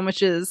sugar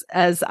sandwiches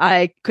as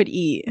I could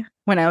eat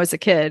when I was a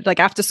kid, like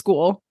after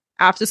school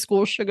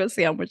sugar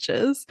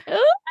sandwiches.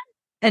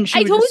 And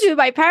I told you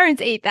my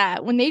parents ate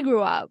that when they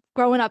grew up.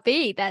 Growing up,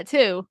 they ate that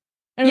too.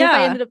 I don't know if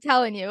I ended up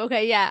telling you.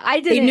 Okay, yeah, I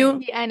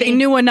didn't. They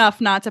knew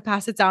enough not to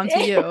pass it down to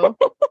you.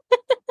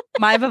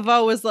 My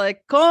vavo was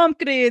like, kom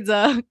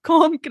querida.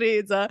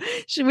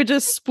 She would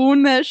just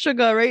spoon that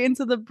sugar right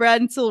into the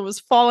bread until it was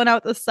falling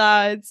out the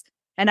sides.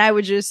 And I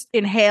would just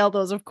inhale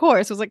those, of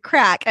course. It was like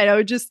crack. And I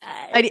would just,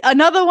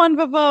 another one,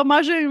 vavo,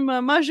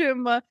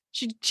 majuma.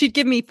 She'd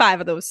give me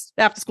 5 of those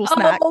after school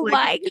snack. Oh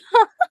my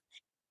God.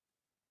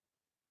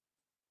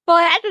 Well,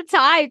 at the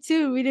time,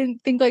 too, we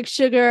didn't think like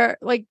sugar,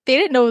 like they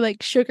didn't know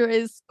like sugar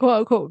is quote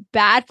unquote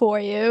bad for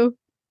you.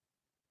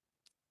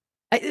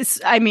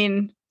 I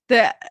mean,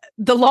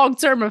 the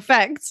long-term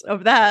effects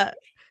of that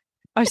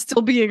are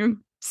still being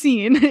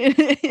seen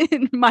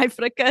in my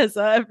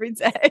Fraqueza every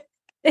day.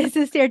 Is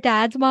this your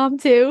dad's mom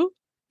too?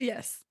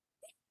 Yes.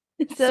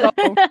 So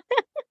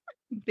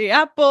the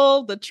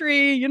apple, the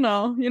tree, you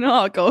know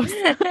how it goes.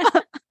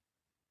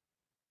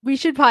 We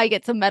should probably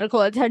get some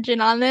medical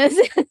attention on this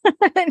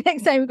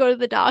next time we go to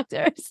the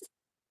doctors.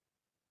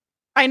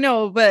 I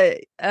know,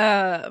 but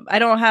I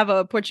don't have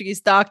a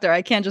Portuguese doctor.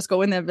 I can't just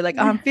go in there and be like,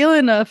 I'm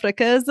feeling a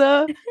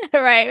Fraqueza.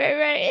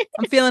 Right.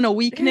 I'm feeling a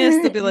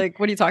weakness. To be like,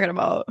 what are you talking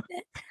about?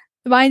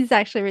 Mine's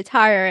actually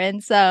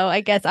retiring, so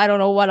I guess I don't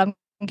know what I'm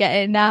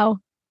getting now.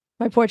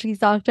 My Portuguese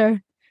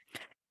doctor.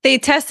 They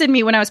tested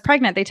me when I was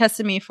pregnant. They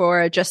tested me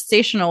for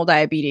gestational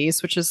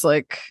diabetes, which is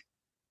like,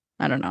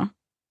 I don't know,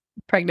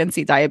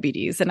 pregnancy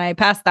diabetes. And I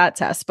passed that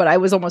test, but I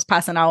was almost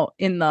passing out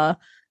in the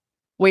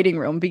waiting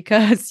room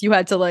because you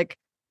had to like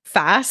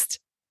fast.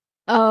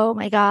 Oh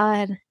my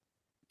God.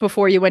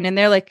 Before you went in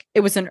there. Like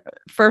it was an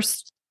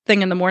first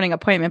thing in the morning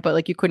appointment, but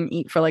like you couldn't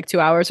eat for like 2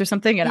 hours or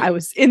something. And I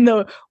was in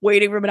the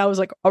waiting room and I was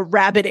like a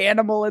rabid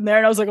animal in there.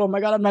 And I was like, oh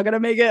my God, I'm not going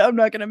to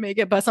make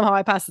it. But somehow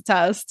I passed the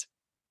test.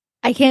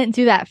 I can't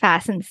do that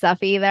fast and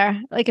stuff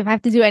either. Like if I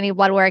have to do any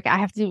blood work, I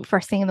have to do it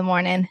first thing in the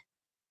morning.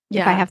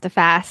 Yeah. If I have to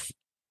fast.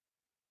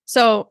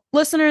 So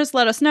listeners,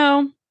 let us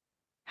know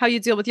how you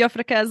deal with your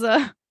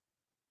Fraqueza.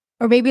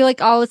 Or maybe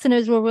like all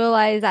listeners will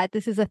realize that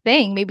this is a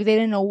thing. Maybe they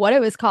didn't know what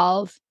it was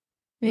called.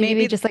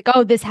 Maybe they just like,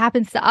 oh, this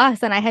happens to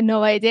us. And I had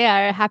no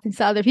idea it happens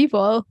to other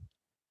people.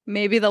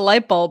 Maybe the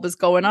light bulb is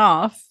going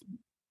off.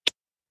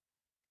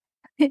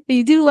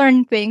 You do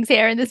learn things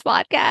here in this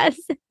podcast.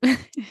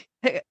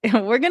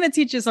 We're going to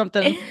teach you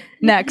something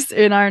next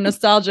in our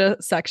nostalgia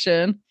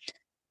section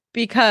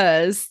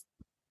because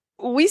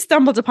we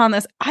stumbled upon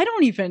this. I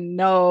don't even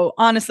know.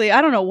 Honestly,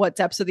 I don't know what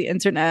depths of the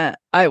internet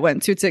I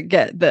went to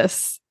get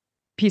this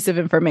piece of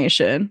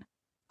information.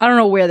 I don't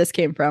know where this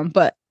came from,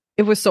 but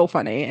it was so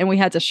funny and we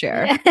had to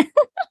share. Yeah.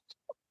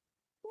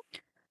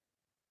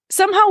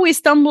 Somehow we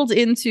stumbled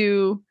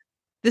into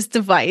this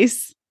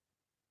device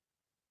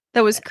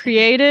that was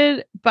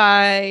created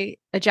by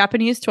a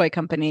Japanese toy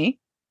company.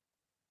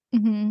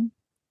 Mm-hmm.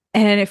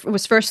 And it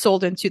was first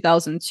sold in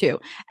 2002.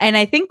 And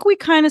I think we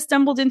kind of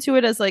stumbled into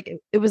it as like,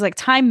 it was like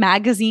Time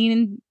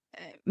Magazine.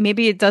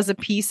 Maybe it does a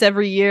piece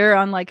every year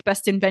on like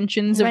best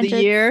inventions of the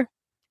year.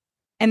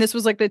 And this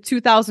was like the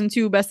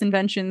 2002 best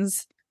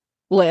inventions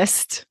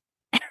list.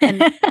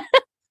 And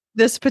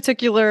this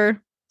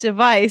particular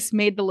device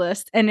made the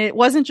list. And it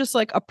wasn't just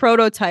like a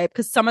prototype,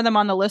 because some of them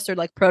on the list are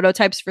like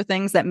prototypes for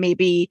things that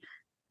maybe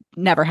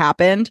never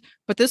happened.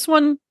 But this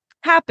one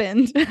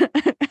happened.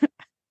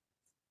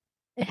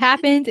 It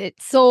happened.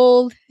 It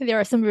sold. There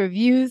are some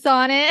reviews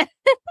on it.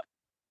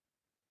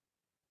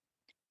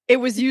 It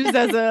was used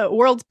as a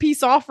world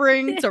peace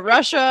offering to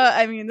Russia.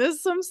 I mean,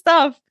 there's some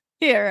stuff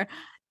here.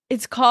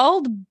 It's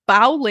called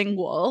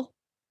Bow-lingual.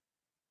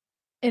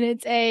 And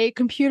it's a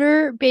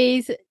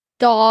computer-based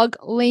dog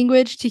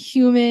language to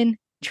human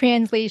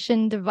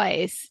translation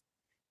device.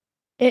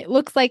 It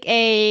looks like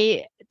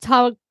a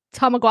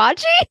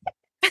Tamagotchi,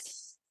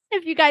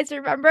 if you guys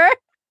remember.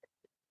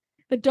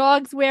 The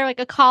dogs wear like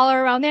a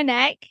collar around their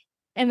neck,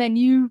 and then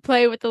you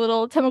play with the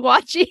little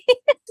Tamagotchi.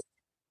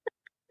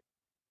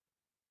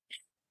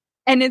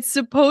 And it's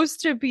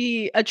supposed to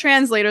be a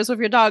translator. So if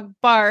your dog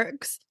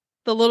barks,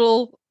 the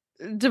little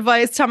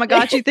device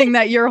Tamagotchi thing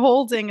that you're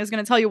holding is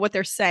going to tell you what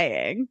they're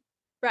saying.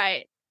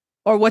 Right.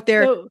 Or what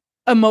their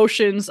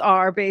emotions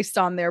are based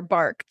on their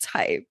bark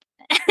type.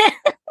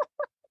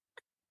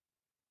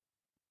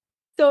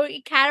 So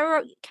it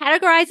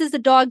categorizes the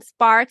dog's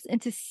barks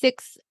into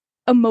 6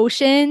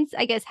 emotions.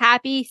 I guess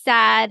happy,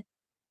 sad,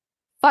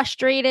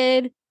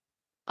 frustrated,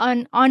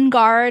 on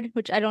guard,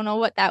 which I don't know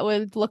what that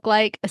would look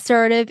like,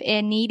 assertive,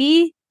 and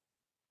needy.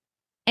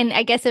 And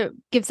I guess it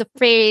gives a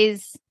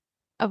phrase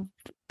of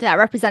that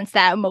represents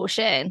that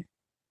emotion.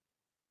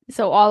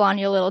 So all on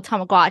your little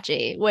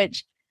Tamagotchi,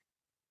 which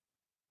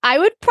I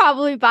would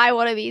probably buy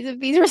one of these if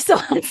these were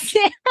still on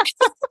sale.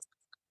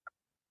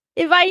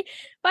 If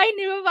I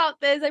knew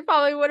about this, I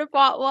probably would have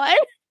bought one.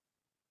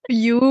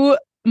 You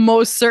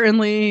most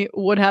certainly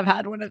would have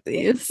had one of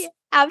these. Yeah,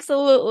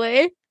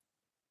 absolutely.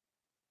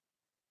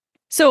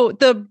 So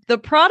the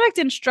product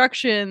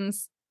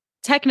instructions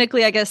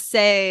technically, I guess,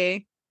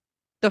 say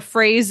the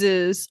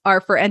phrases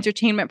are for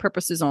entertainment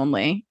purposes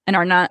only and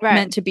are not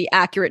meant to be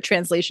accurate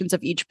translations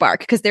of each bark,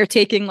 because they're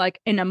taking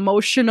like an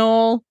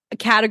emotional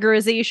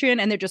categorization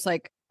and they're just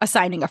like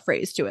assigning a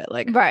phrase to it,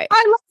 like I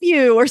love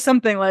you or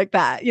something like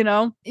that, you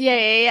know?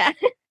 Yeah.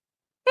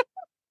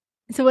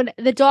 So when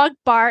the dog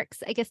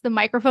barks, I guess the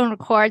microphone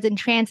records and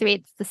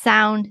translates the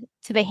sound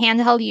to the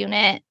handheld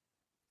unit,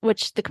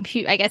 which the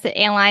computer, I guess it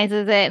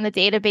analyzes it in the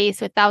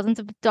database with thousands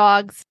of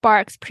dogs'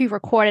 barks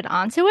pre-recorded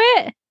onto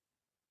it.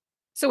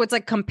 So it's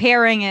like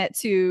comparing it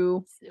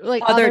to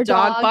like other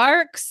dog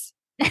barks,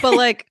 but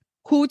like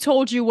who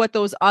told you what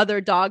those other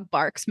dog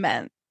barks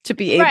meant to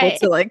be able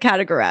to like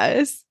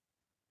categorize?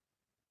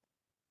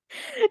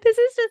 This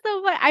is just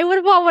so fun. I would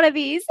have bought one of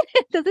these.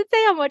 Does it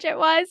say how much it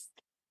was?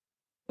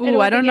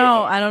 Ooh, I don't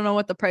know. I don't know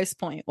what the price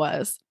point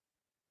was.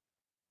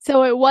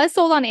 So it was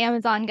sold on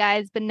Amazon,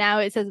 guys, but now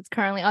it says it's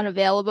currently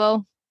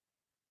unavailable.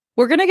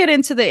 We're going to get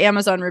into the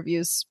Amazon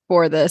reviews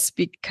for this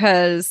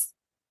because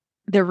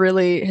they're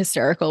really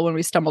hysterical when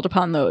we stumbled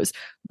upon those.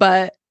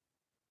 But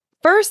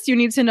first, you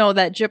need to know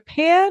that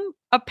Japan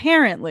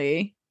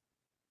apparently,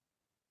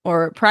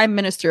 or Prime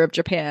Minister of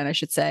Japan, I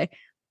should say,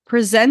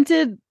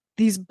 presented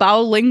these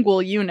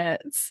Bow-lingual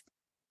units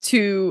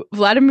to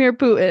Vladimir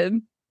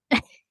Putin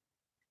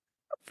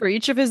for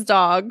each of his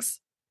dogs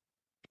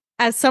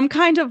as some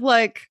kind of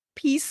like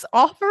peace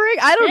offering.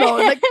 I don't know.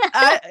 Like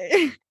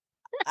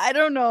I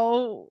don't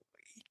know.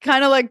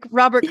 Kind of like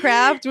Robert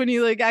Kraft when he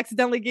like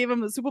accidentally gave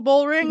him the Super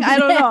Bowl ring. I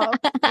don't know.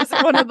 Is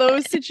it one of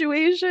those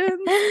situations?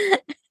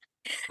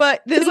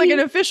 But there's like an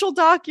official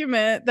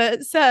document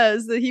that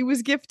says that he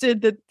was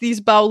gifted these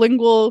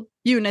Bow-lingual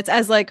units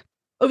as like,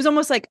 it was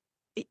almost like,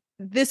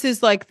 this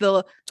is like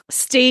the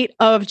state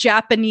of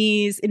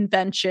Japanese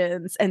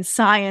inventions and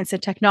science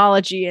and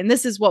technology, and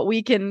this is what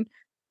we can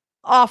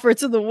offer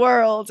to the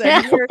world,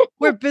 and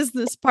we're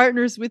business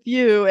partners with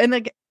you, and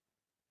like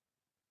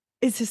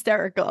it's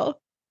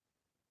hysterical.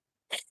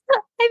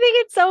 I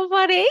think it's so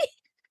funny.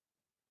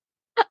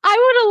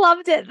 I would have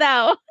loved it,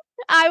 though.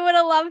 I would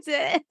have loved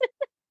it.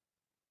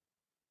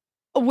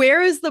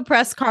 Where is the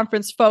press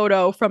conference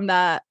photo from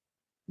that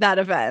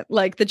event?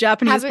 Like the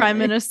Japanese prime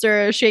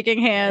minister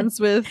shaking hands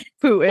with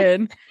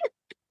Putin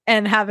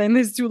and having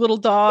these two little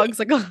dogs,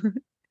 like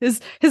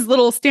his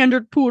little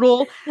standard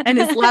poodle and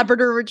his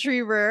Labrador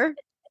retriever.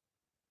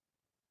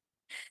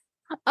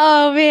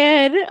 Oh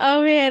man, I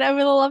would have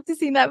loved to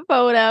see that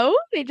photo.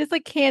 They just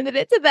like handed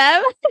it to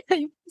them.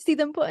 You see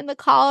them putting the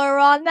collar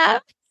on them.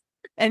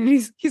 And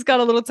he's got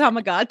a little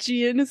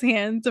Tamagotchi in his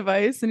hand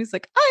device, and he's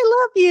like, "I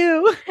love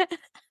you."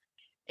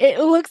 It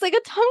looks like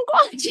a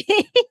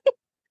Tamagotchi.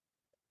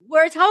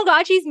 Were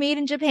Tamagotchis made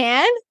in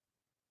Japan?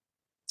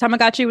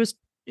 Tamagotchi was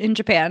in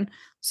Japan,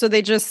 so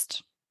they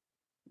just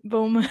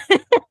boom.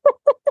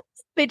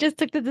 They just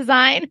took the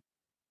design.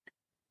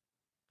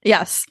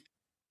 Yes.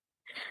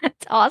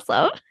 That's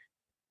awesome.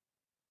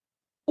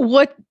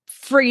 What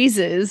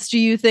phrases do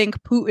you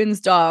think Putin's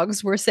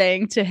dogs were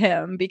saying to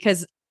him?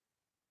 Because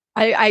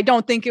I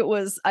don't think it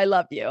was "I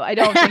love you." I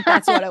don't think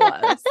that's what it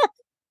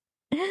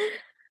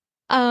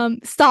was.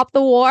 Stop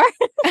the war.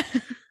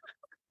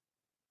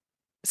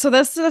 So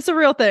that's a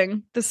real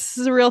thing. This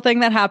is a real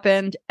thing that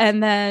happened.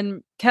 And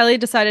then Kelly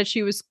decided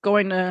she was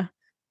going to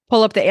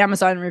pull up the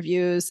Amazon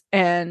reviews,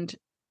 and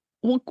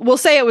we'll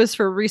say it was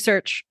for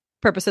research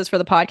purposes for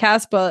the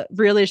podcast, but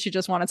really she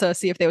just wanted to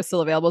see if they were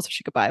still available so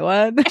she could buy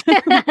one.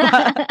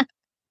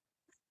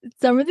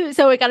 So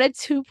it got a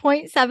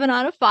 2.7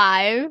 out of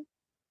 5.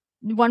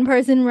 One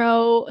person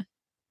wrote,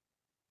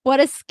 "What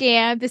a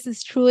scam. This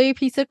is truly a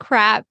piece of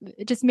crap.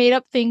 It just made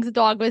up things the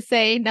dog was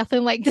saying.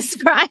 Nothing like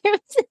described."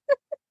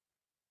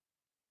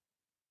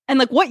 And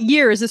like, what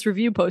year is this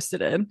review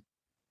posted in?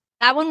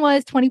 That one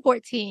was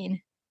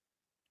 2014.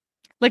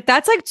 Like,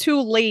 that's like too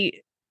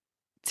late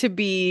to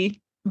be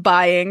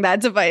buying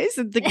that device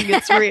and thinking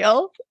it's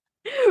real.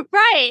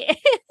 Right.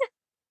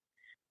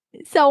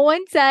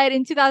 Someone said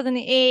in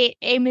 2008,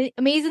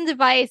 amazing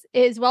device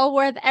is well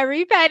worth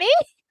every penny.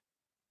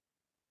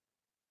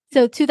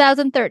 So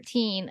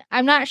 2013,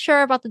 I'm not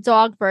sure about the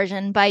dog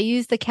version, but I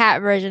used the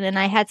cat version, and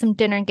I had some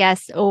dinner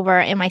guests over,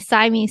 and my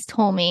Siamese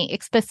told me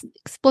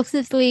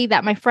explicitly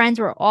that my friends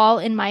were all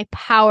in my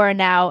power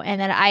now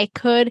and that I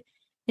could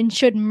and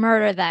should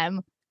murder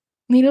them.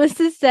 Needless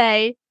to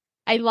say,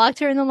 I locked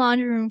her in the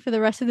laundry room for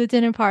the rest of the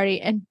dinner party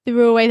and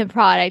threw away the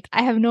product.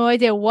 I have no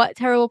idea what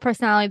terrible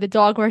personality the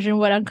dog version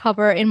would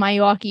uncover in my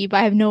Yorkie, but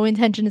I have no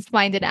intention of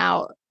finding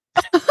out.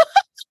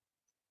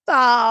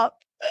 Stop.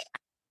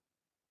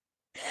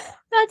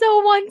 That's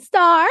a 1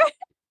 star.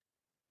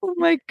 Oh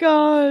my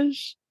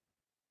gosh.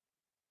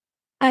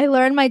 I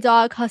learned my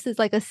dog cusses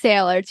like a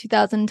sailor,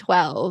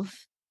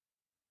 2012.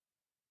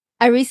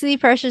 I recently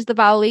purchased the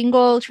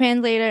Bow-lingual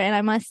translator, and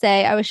I must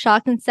say I was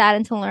shocked and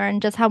saddened to learn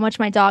just how much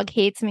my dog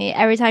hates me.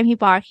 Every time he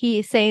barks, he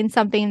is saying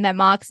something that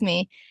mocks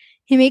me.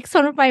 He makes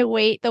fun of my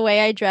weight, the way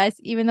I dress,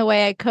 even the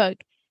way I cook.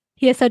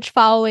 He has such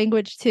foul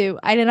language too.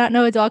 I did not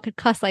know a dog could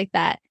cuss like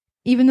that.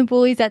 Even the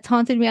bullies that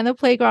taunted me on the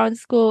playground in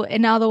school,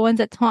 and now the ones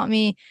that taunt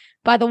me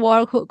by the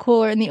water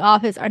cooler in the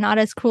office, are not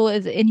as cruel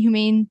as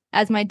inhumane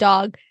as my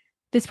dog.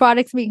 This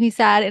product makes me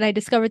sad, and I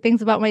discovered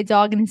things about my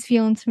dog and his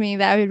feelings to me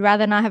that I would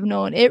rather not have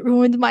known. It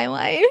ruined my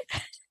life.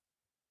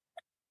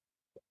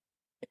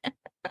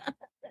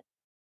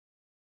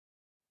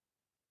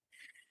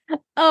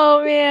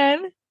 Oh,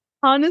 man.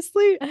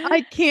 Honestly,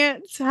 I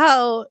can't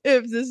tell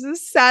if this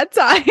is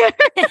satire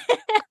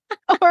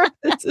or if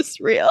this is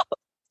real.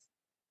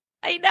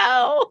 I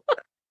know.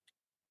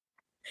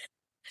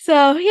 So,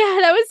 yeah,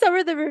 that was some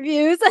of the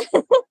reviews.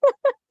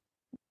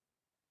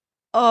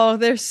 Oh,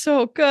 they're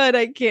so good.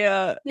 I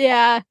can't.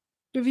 Yeah.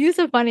 Reviews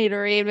are funny to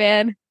read,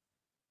 man.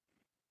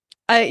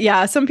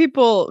 Some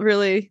people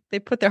really, they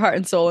put their heart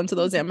and soul into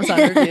those Amazon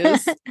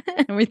reviews,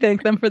 and we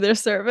thank them for their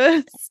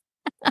service.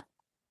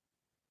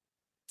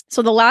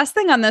 So the last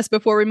thing on this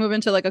before we move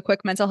into like a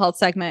quick mental health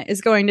segment is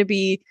going to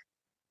be,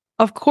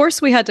 of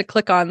course, we had to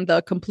click on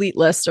the complete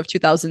list of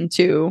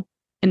 2002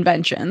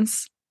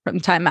 inventions from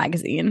Time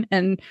magazine.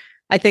 And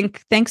I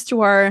think thanks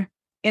to our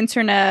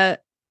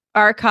internet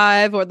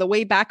archive or the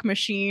Wayback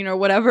Machine or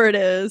whatever it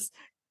is,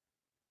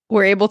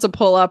 we're able to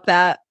pull up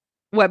that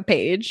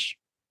webpage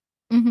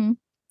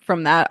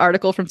from that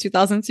article from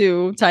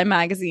 2002 Time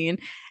magazine.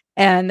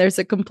 And there's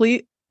a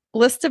complete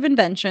list of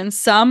inventions,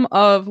 some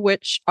of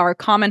which are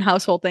common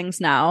household things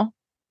now,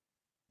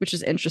 which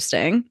is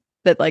interesting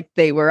that like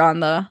they were on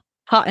the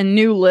hot and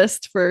new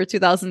list for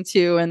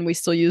 2002 and we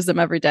still use them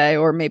every day,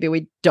 or maybe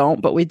we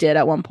don't, but we did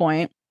at one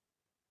point.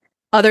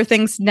 Other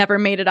things never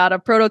made it out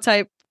of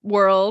prototype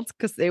world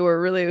because they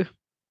were really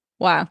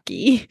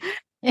wacky.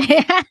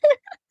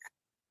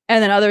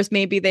 And then others,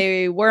 maybe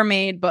they were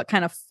made but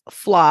kind of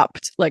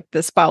flopped, like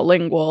this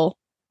Bow-lingual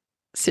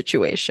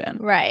situation.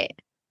 Right.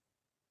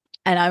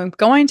 And I'm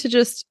going to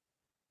just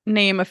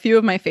name a few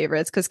of my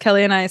favorites because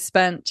Kelly and I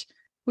spent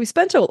We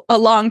spent a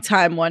long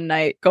time one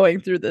night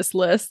going through this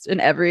list and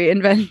every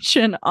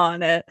invention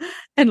on it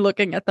and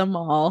looking at them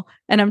all.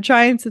 And I'm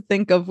trying to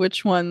think of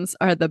which ones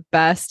are the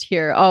best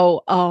here.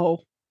 Oh,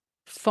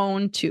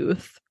 phone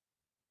tooth.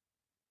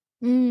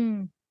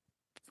 Phone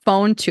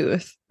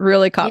tooth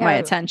really caught my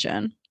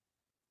attention.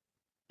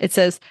 It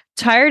says,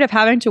 tired of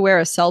having to wear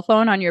a cell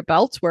phone on your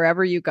belt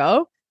wherever you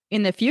go?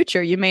 In the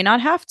future, you may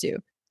not have to.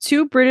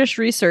 2 British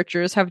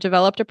researchers have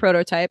developed a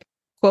prototype,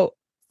 quote,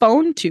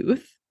 phone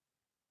tooth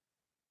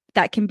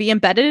that can be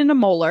embedded in a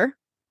molar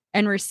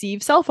and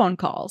receive cell phone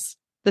calls.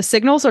 The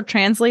signals are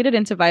translated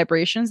into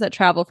vibrations that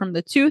travel from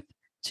the tooth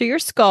to your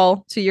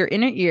skull to your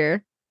inner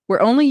ear,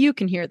 where only you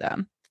can hear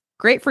them.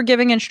 Great for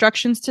giving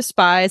instructions to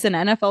spies and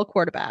NFL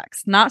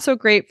quarterbacks. Not so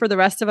great for the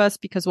rest of us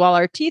because while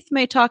our teeth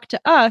may talk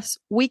to us,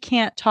 we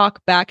can't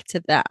talk back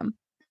to them.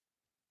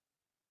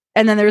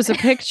 And then there's a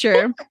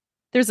picture.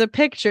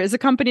 It's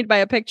accompanied by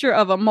a picture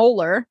of a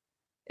molar.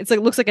 It's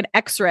like, looks like an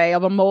x-ray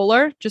of a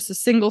molar, just a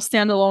single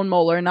standalone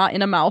molar, not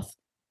in a mouth.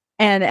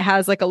 And it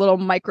has like a little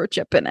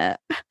microchip in it.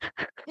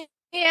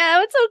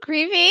 Yeah, it's so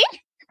creepy.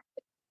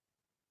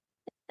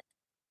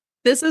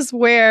 This is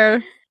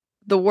where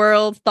the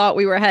world thought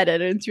we were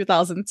headed in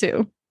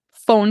 2002.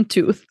 Phone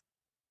tooth.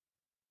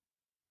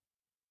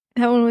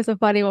 That one was a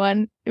funny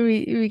one.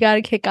 We got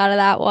a kick out of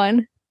that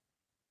one.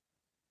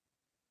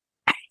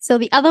 So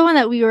the other one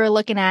that we were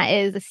looking at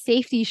is a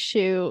safety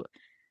shoe,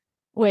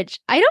 which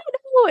I don't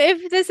know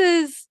if this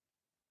is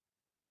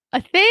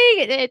a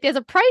thing. There's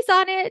a price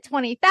on it,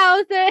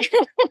 $20,000.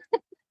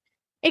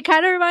 It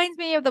kind of reminds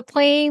me of the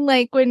plane,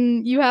 like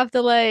when you have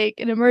to like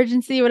an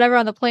emergency, whatever,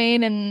 on the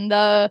plane, and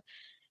the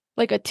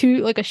like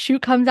a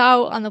chute comes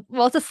out on the,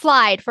 well, it's a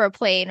slide for a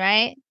plane,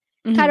 right?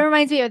 Mm-hmm. Kind of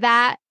reminds me of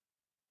that.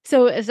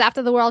 So it was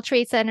after the World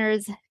Trade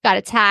Centers got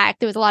attacked.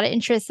 There was a lot of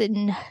interest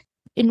in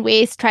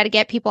ways to try to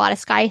get people out of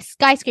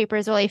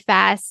skyscrapers really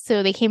fast.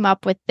 So they came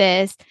up with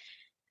this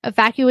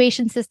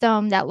evacuation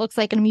system that looks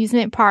like an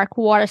amusement park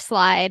water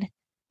slide,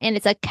 and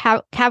it's a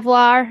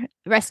Kevlar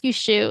rescue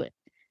chute.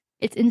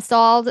 It's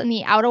installed in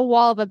the outer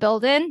wall of a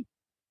building,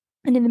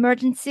 and in an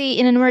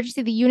emergency,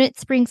 the unit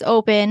springs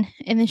open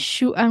and the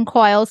chute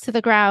uncoils to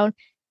the ground,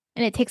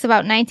 and it takes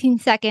about 19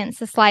 seconds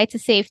to slide to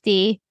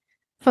safety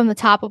from the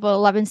top of an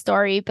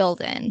 11-story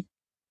building.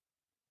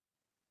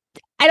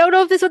 I don't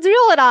know if this one's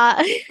real or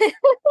not.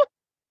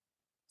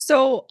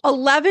 So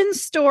 11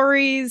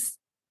 stories,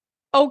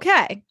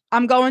 okay.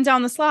 I'm going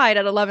down the slide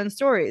at 11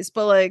 stories,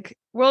 but like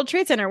World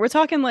Trade Center, we're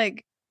talking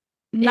like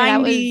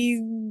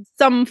 90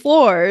 some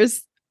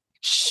floors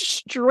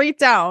straight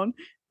down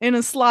in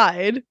a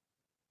slide.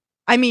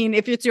 I mean,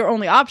 if it's your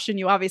only option,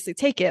 you obviously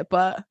take it,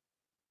 but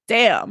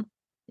damn.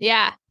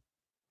 Yeah.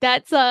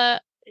 That's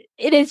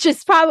it is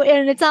just probably,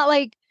 and it's not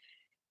like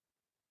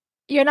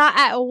you're not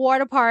at a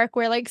water park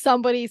where like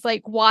somebody's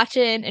like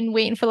watching and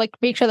waiting for like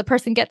make sure the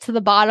person gets to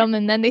the bottom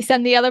and then they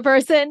send the other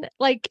person.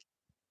 Like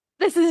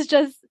this is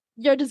just,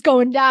 you're just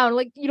going down.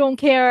 Like you don't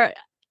care.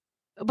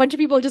 A bunch of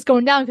people are just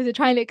going down because they're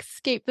trying to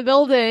escape the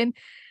building.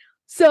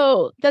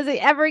 So does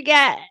it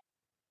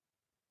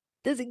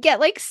get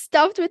like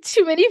stuffed with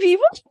too many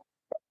people?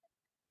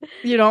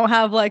 You don't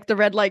have like the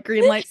red light,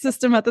 green light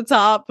system at the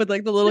top with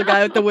like the little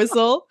guy with the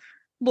whistle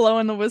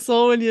blowing the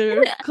whistle when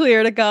you're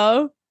clear to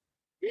go.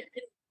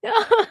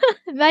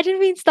 Imagine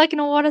being stuck in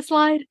a water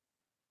slide.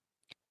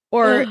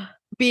 Or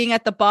being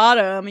at the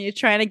bottom and you're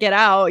trying to get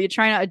out. You're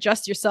trying to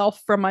adjust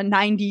yourself from a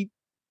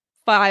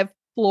 95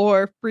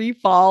 floor free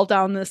fall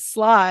down this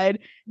slide.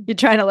 You're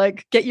trying to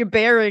like get your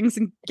bearings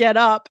and get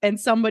up, and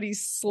somebody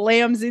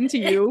slams into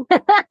you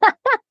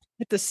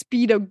at the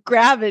speed of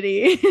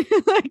gravity.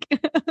 Like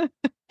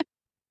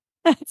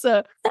that's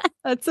a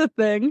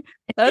thing.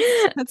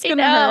 That's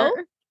gonna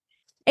hurt.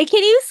 And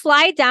can you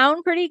slide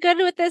down pretty good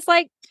with this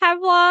like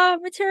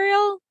Kevlar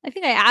material? I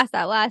think I asked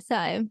that last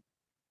time.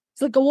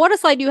 It's like a water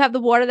slide, you have the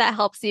water that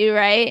helps you,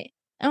 right?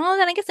 And well,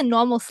 then I guess a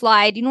normal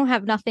slide, you don't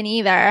have nothing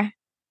either.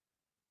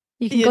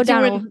 You can go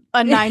down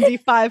a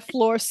 95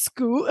 floor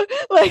scoot.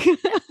 Like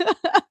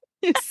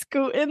you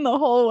scoot in the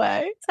whole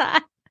way.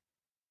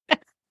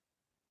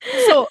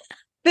 So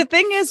the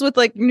thing is with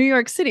like New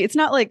York City, it's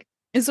not like,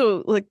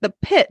 so like the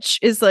pitch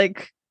is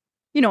like,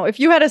 you know, if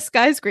you had a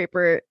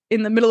skyscraper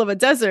in the middle of a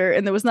desert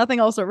and there was nothing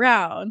else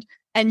around,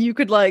 and you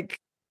could like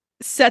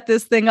set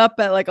this thing up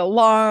at like a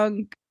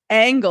long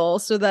angle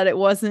so that it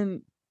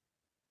wasn't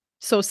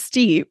so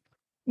steep.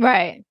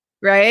 Right.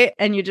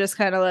 And you just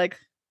kind of like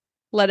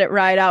let it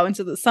ride out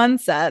into the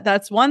sunset.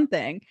 That's one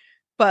thing.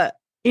 But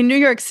in New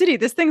York City,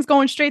 this thing's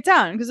going straight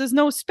down because there's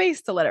no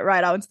space to let it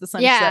ride out into the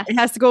sunset. Yeah. It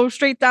has to go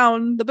straight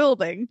down the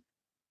building.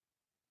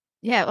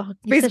 Yeah. Well,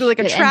 basically like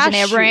a trash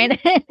chute.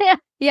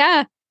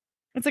 Yeah.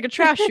 It's like a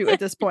trash chute at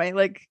this point.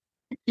 Like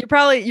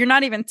you're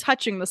not even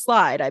touching the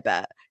slide, I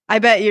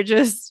bet you're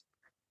just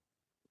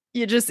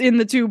in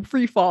the tube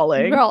free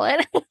falling. Rolling.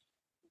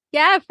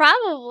 Yeah,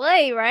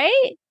 probably,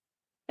 right?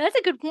 That's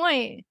a good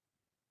point.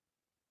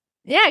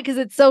 Yeah, because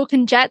it's so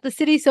the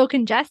city's so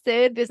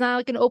congested. There's not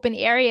like an open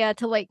area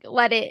to like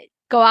let it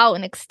go out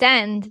and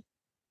extend.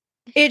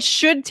 It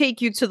should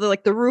take you to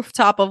the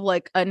rooftop of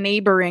like a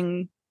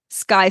neighboring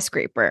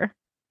skyscraper.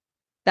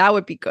 That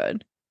would be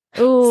good.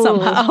 Ooh.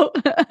 Somehow.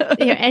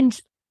 Yeah, and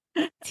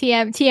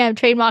TM,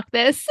 trademark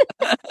this.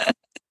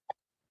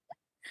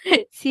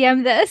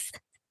 CM this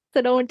so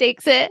no one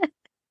takes it.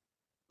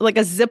 Like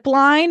a zip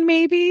line,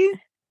 maybe?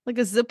 Like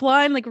a zip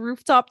line, like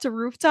rooftop to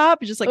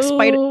rooftop. Just like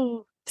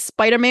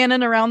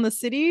Spider-Man around the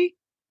city.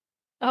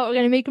 Oh, we're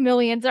gonna make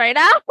millions right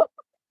now.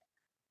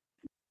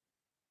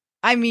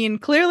 I mean,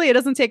 clearly it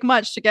doesn't take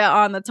much to get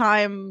on the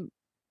Time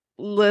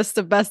list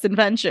of best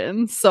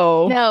inventions.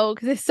 So no,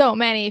 because there's so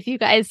many. If you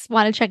guys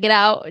want to check it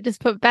out, just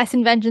put best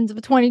inventions of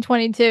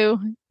 2022.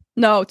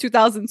 No,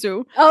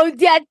 2002. Oh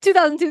yeah,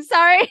 2002.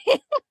 Sorry.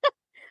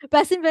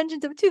 Best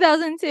inventions of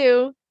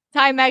 2002.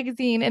 Time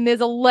magazine, and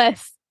there's a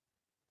list.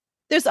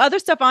 There's other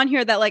stuff on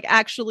here that like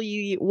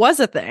actually was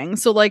a thing.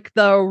 So like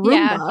the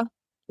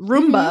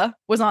Roomba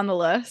was on the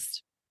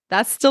list.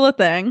 That's still a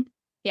thing.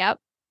 Yep.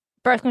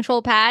 Birth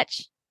control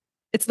patch.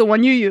 It's the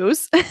one you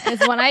use.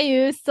 It's the one I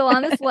use. Still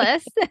on this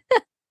list.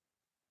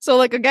 So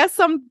like I guess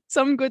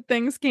some good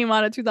things came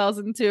out of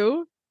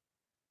 2002.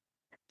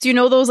 Do you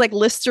know those like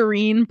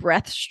Listerine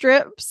breath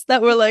strips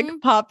that were like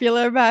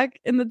popular back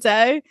in the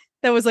day?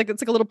 That was like,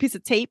 it's like a little piece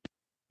of tape.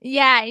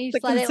 Yeah, you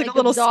just let it like a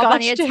little Scotch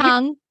on your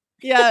tongue.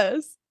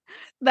 Yes.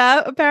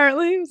 That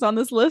apparently was on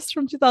this list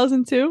from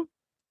 2002.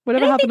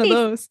 Whatever happened to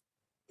those?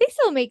 They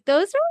still make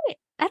those, right?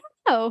 I don't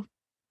know.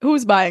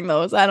 Who's buying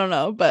those? I don't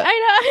know, but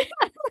I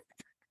know.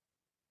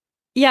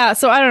 yeah,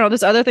 so I don't know.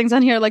 There's other things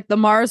on here like the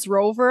Mars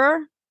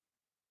rover.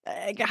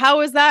 Like,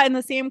 how is that in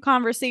the same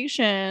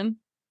conversation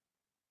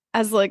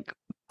as like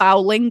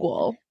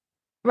Bow-lingual?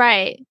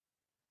 Right.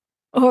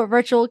 Or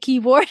virtual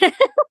keyboard.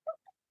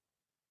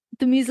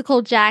 The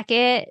musical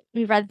jacket.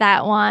 We read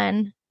that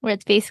one where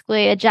it's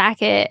basically a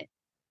jacket.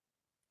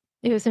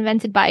 It was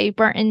invented by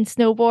Burton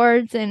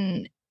Snowboards,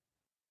 and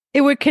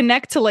it would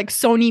connect to like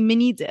Sony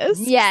mini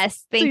discs.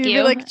 Yes, thank you. You'd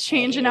be like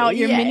changing out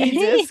your mini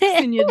discs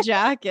in your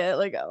jacket.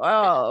 Like,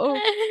 oh.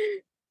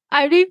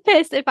 I'd be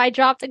pissed if I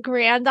dropped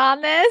 $1,000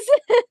 on this.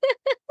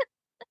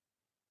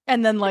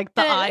 And then like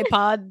the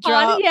iPod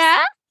drops.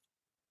 Yeah.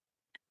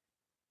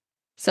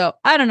 So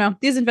I don't know.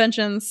 These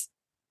inventions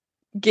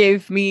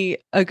gave me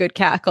a good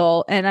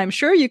cackle, and I'm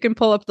sure you can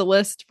pull up the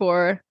list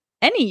for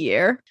any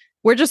year.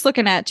 We're just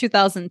looking at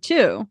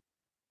 2002.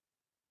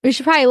 We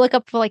should probably look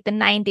up for like the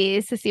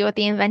 90s to see what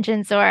the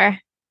inventions were.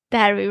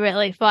 That'd be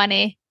really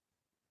funny.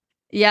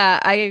 Yeah,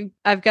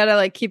 I've got to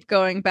like keep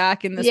going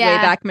back in this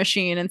Wayback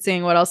Machine and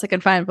seeing what else I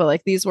can find, but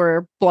like these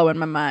were blowing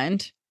my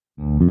mind.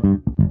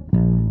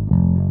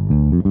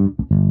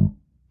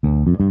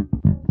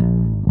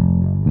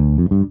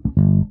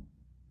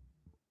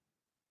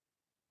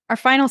 Our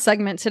final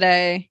segment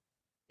today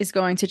is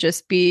going to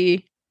just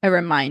be a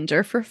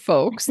reminder for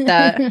folks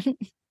that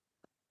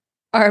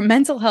our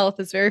mental health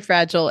is very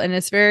fragile and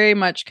it's very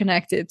much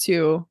connected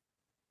to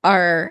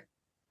our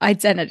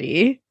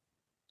identity.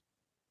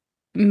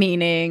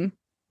 Meaning,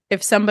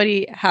 if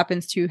somebody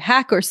happens to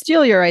hack or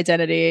steal your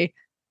identity,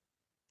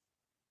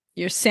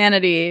 your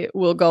sanity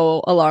will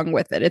go along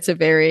with it. It's a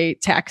very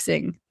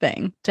taxing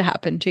thing to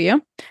happen to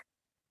you.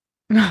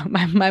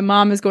 My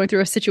mom is going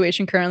through a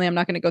situation currently. I'm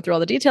not going to go through all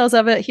the details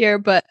of it here,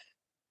 but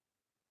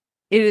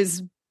it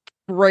is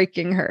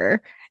breaking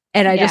her.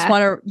 And I just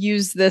want to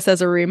use this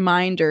as a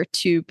reminder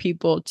to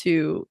people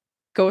to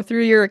go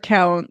through your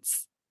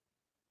accounts,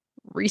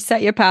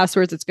 reset your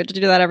passwords. It's good to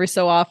do that every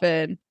so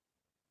often.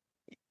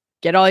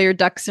 Get all your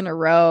ducks in a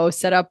row,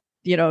 set up,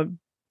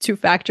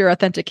 two-factor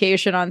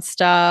authentication on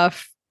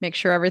stuff, make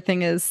sure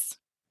everything is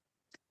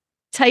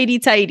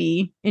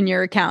tidy in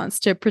your accounts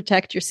to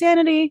protect your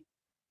sanity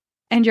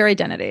and your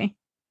identity.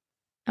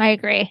 I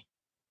agree.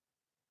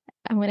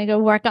 I'm going to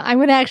go I'm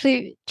going to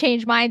actually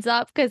change mine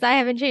up because I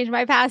haven't changed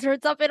my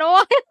passwords up in a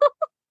while.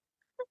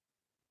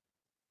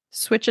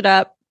 Switch it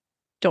up.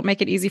 Don't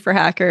make it easy for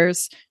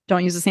hackers.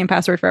 Don't use the same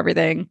password for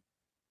everything.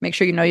 Make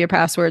sure you know your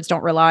passwords.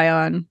 Don't rely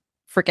on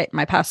forget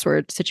my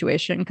password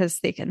situation because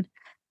they can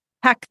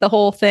hack the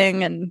whole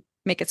thing and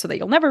make it so that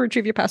you'll never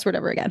retrieve your password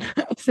ever again.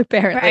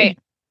 Apparently. Right.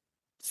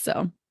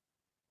 So.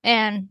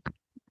 And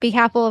be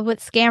careful with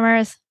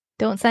scammers.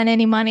 Don't send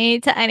any money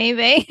to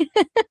anything.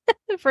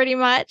 Pretty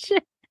much.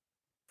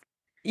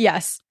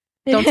 Yes.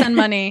 Don't send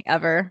money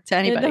ever to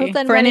anybody. Don't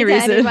send for money any to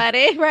reason.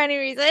 Anybody for any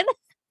reason.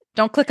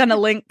 Don't click on a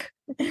link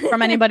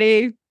from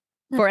anybody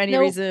for any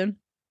reason.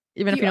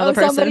 Even if you know the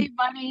person. Somebody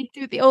money,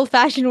 do it the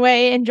old-fashioned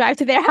way and drive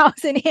to their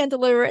house and hand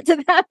deliver it to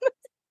them.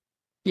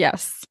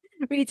 Yes.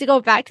 We need to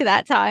go back to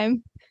that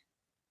time.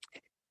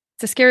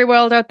 It's a scary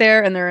world out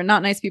there and there are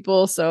not nice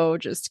people, so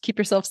just keep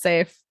yourself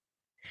safe.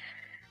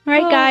 All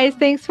right, guys.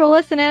 Thanks for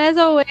listening as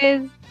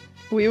always.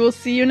 We will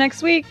see you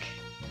next week.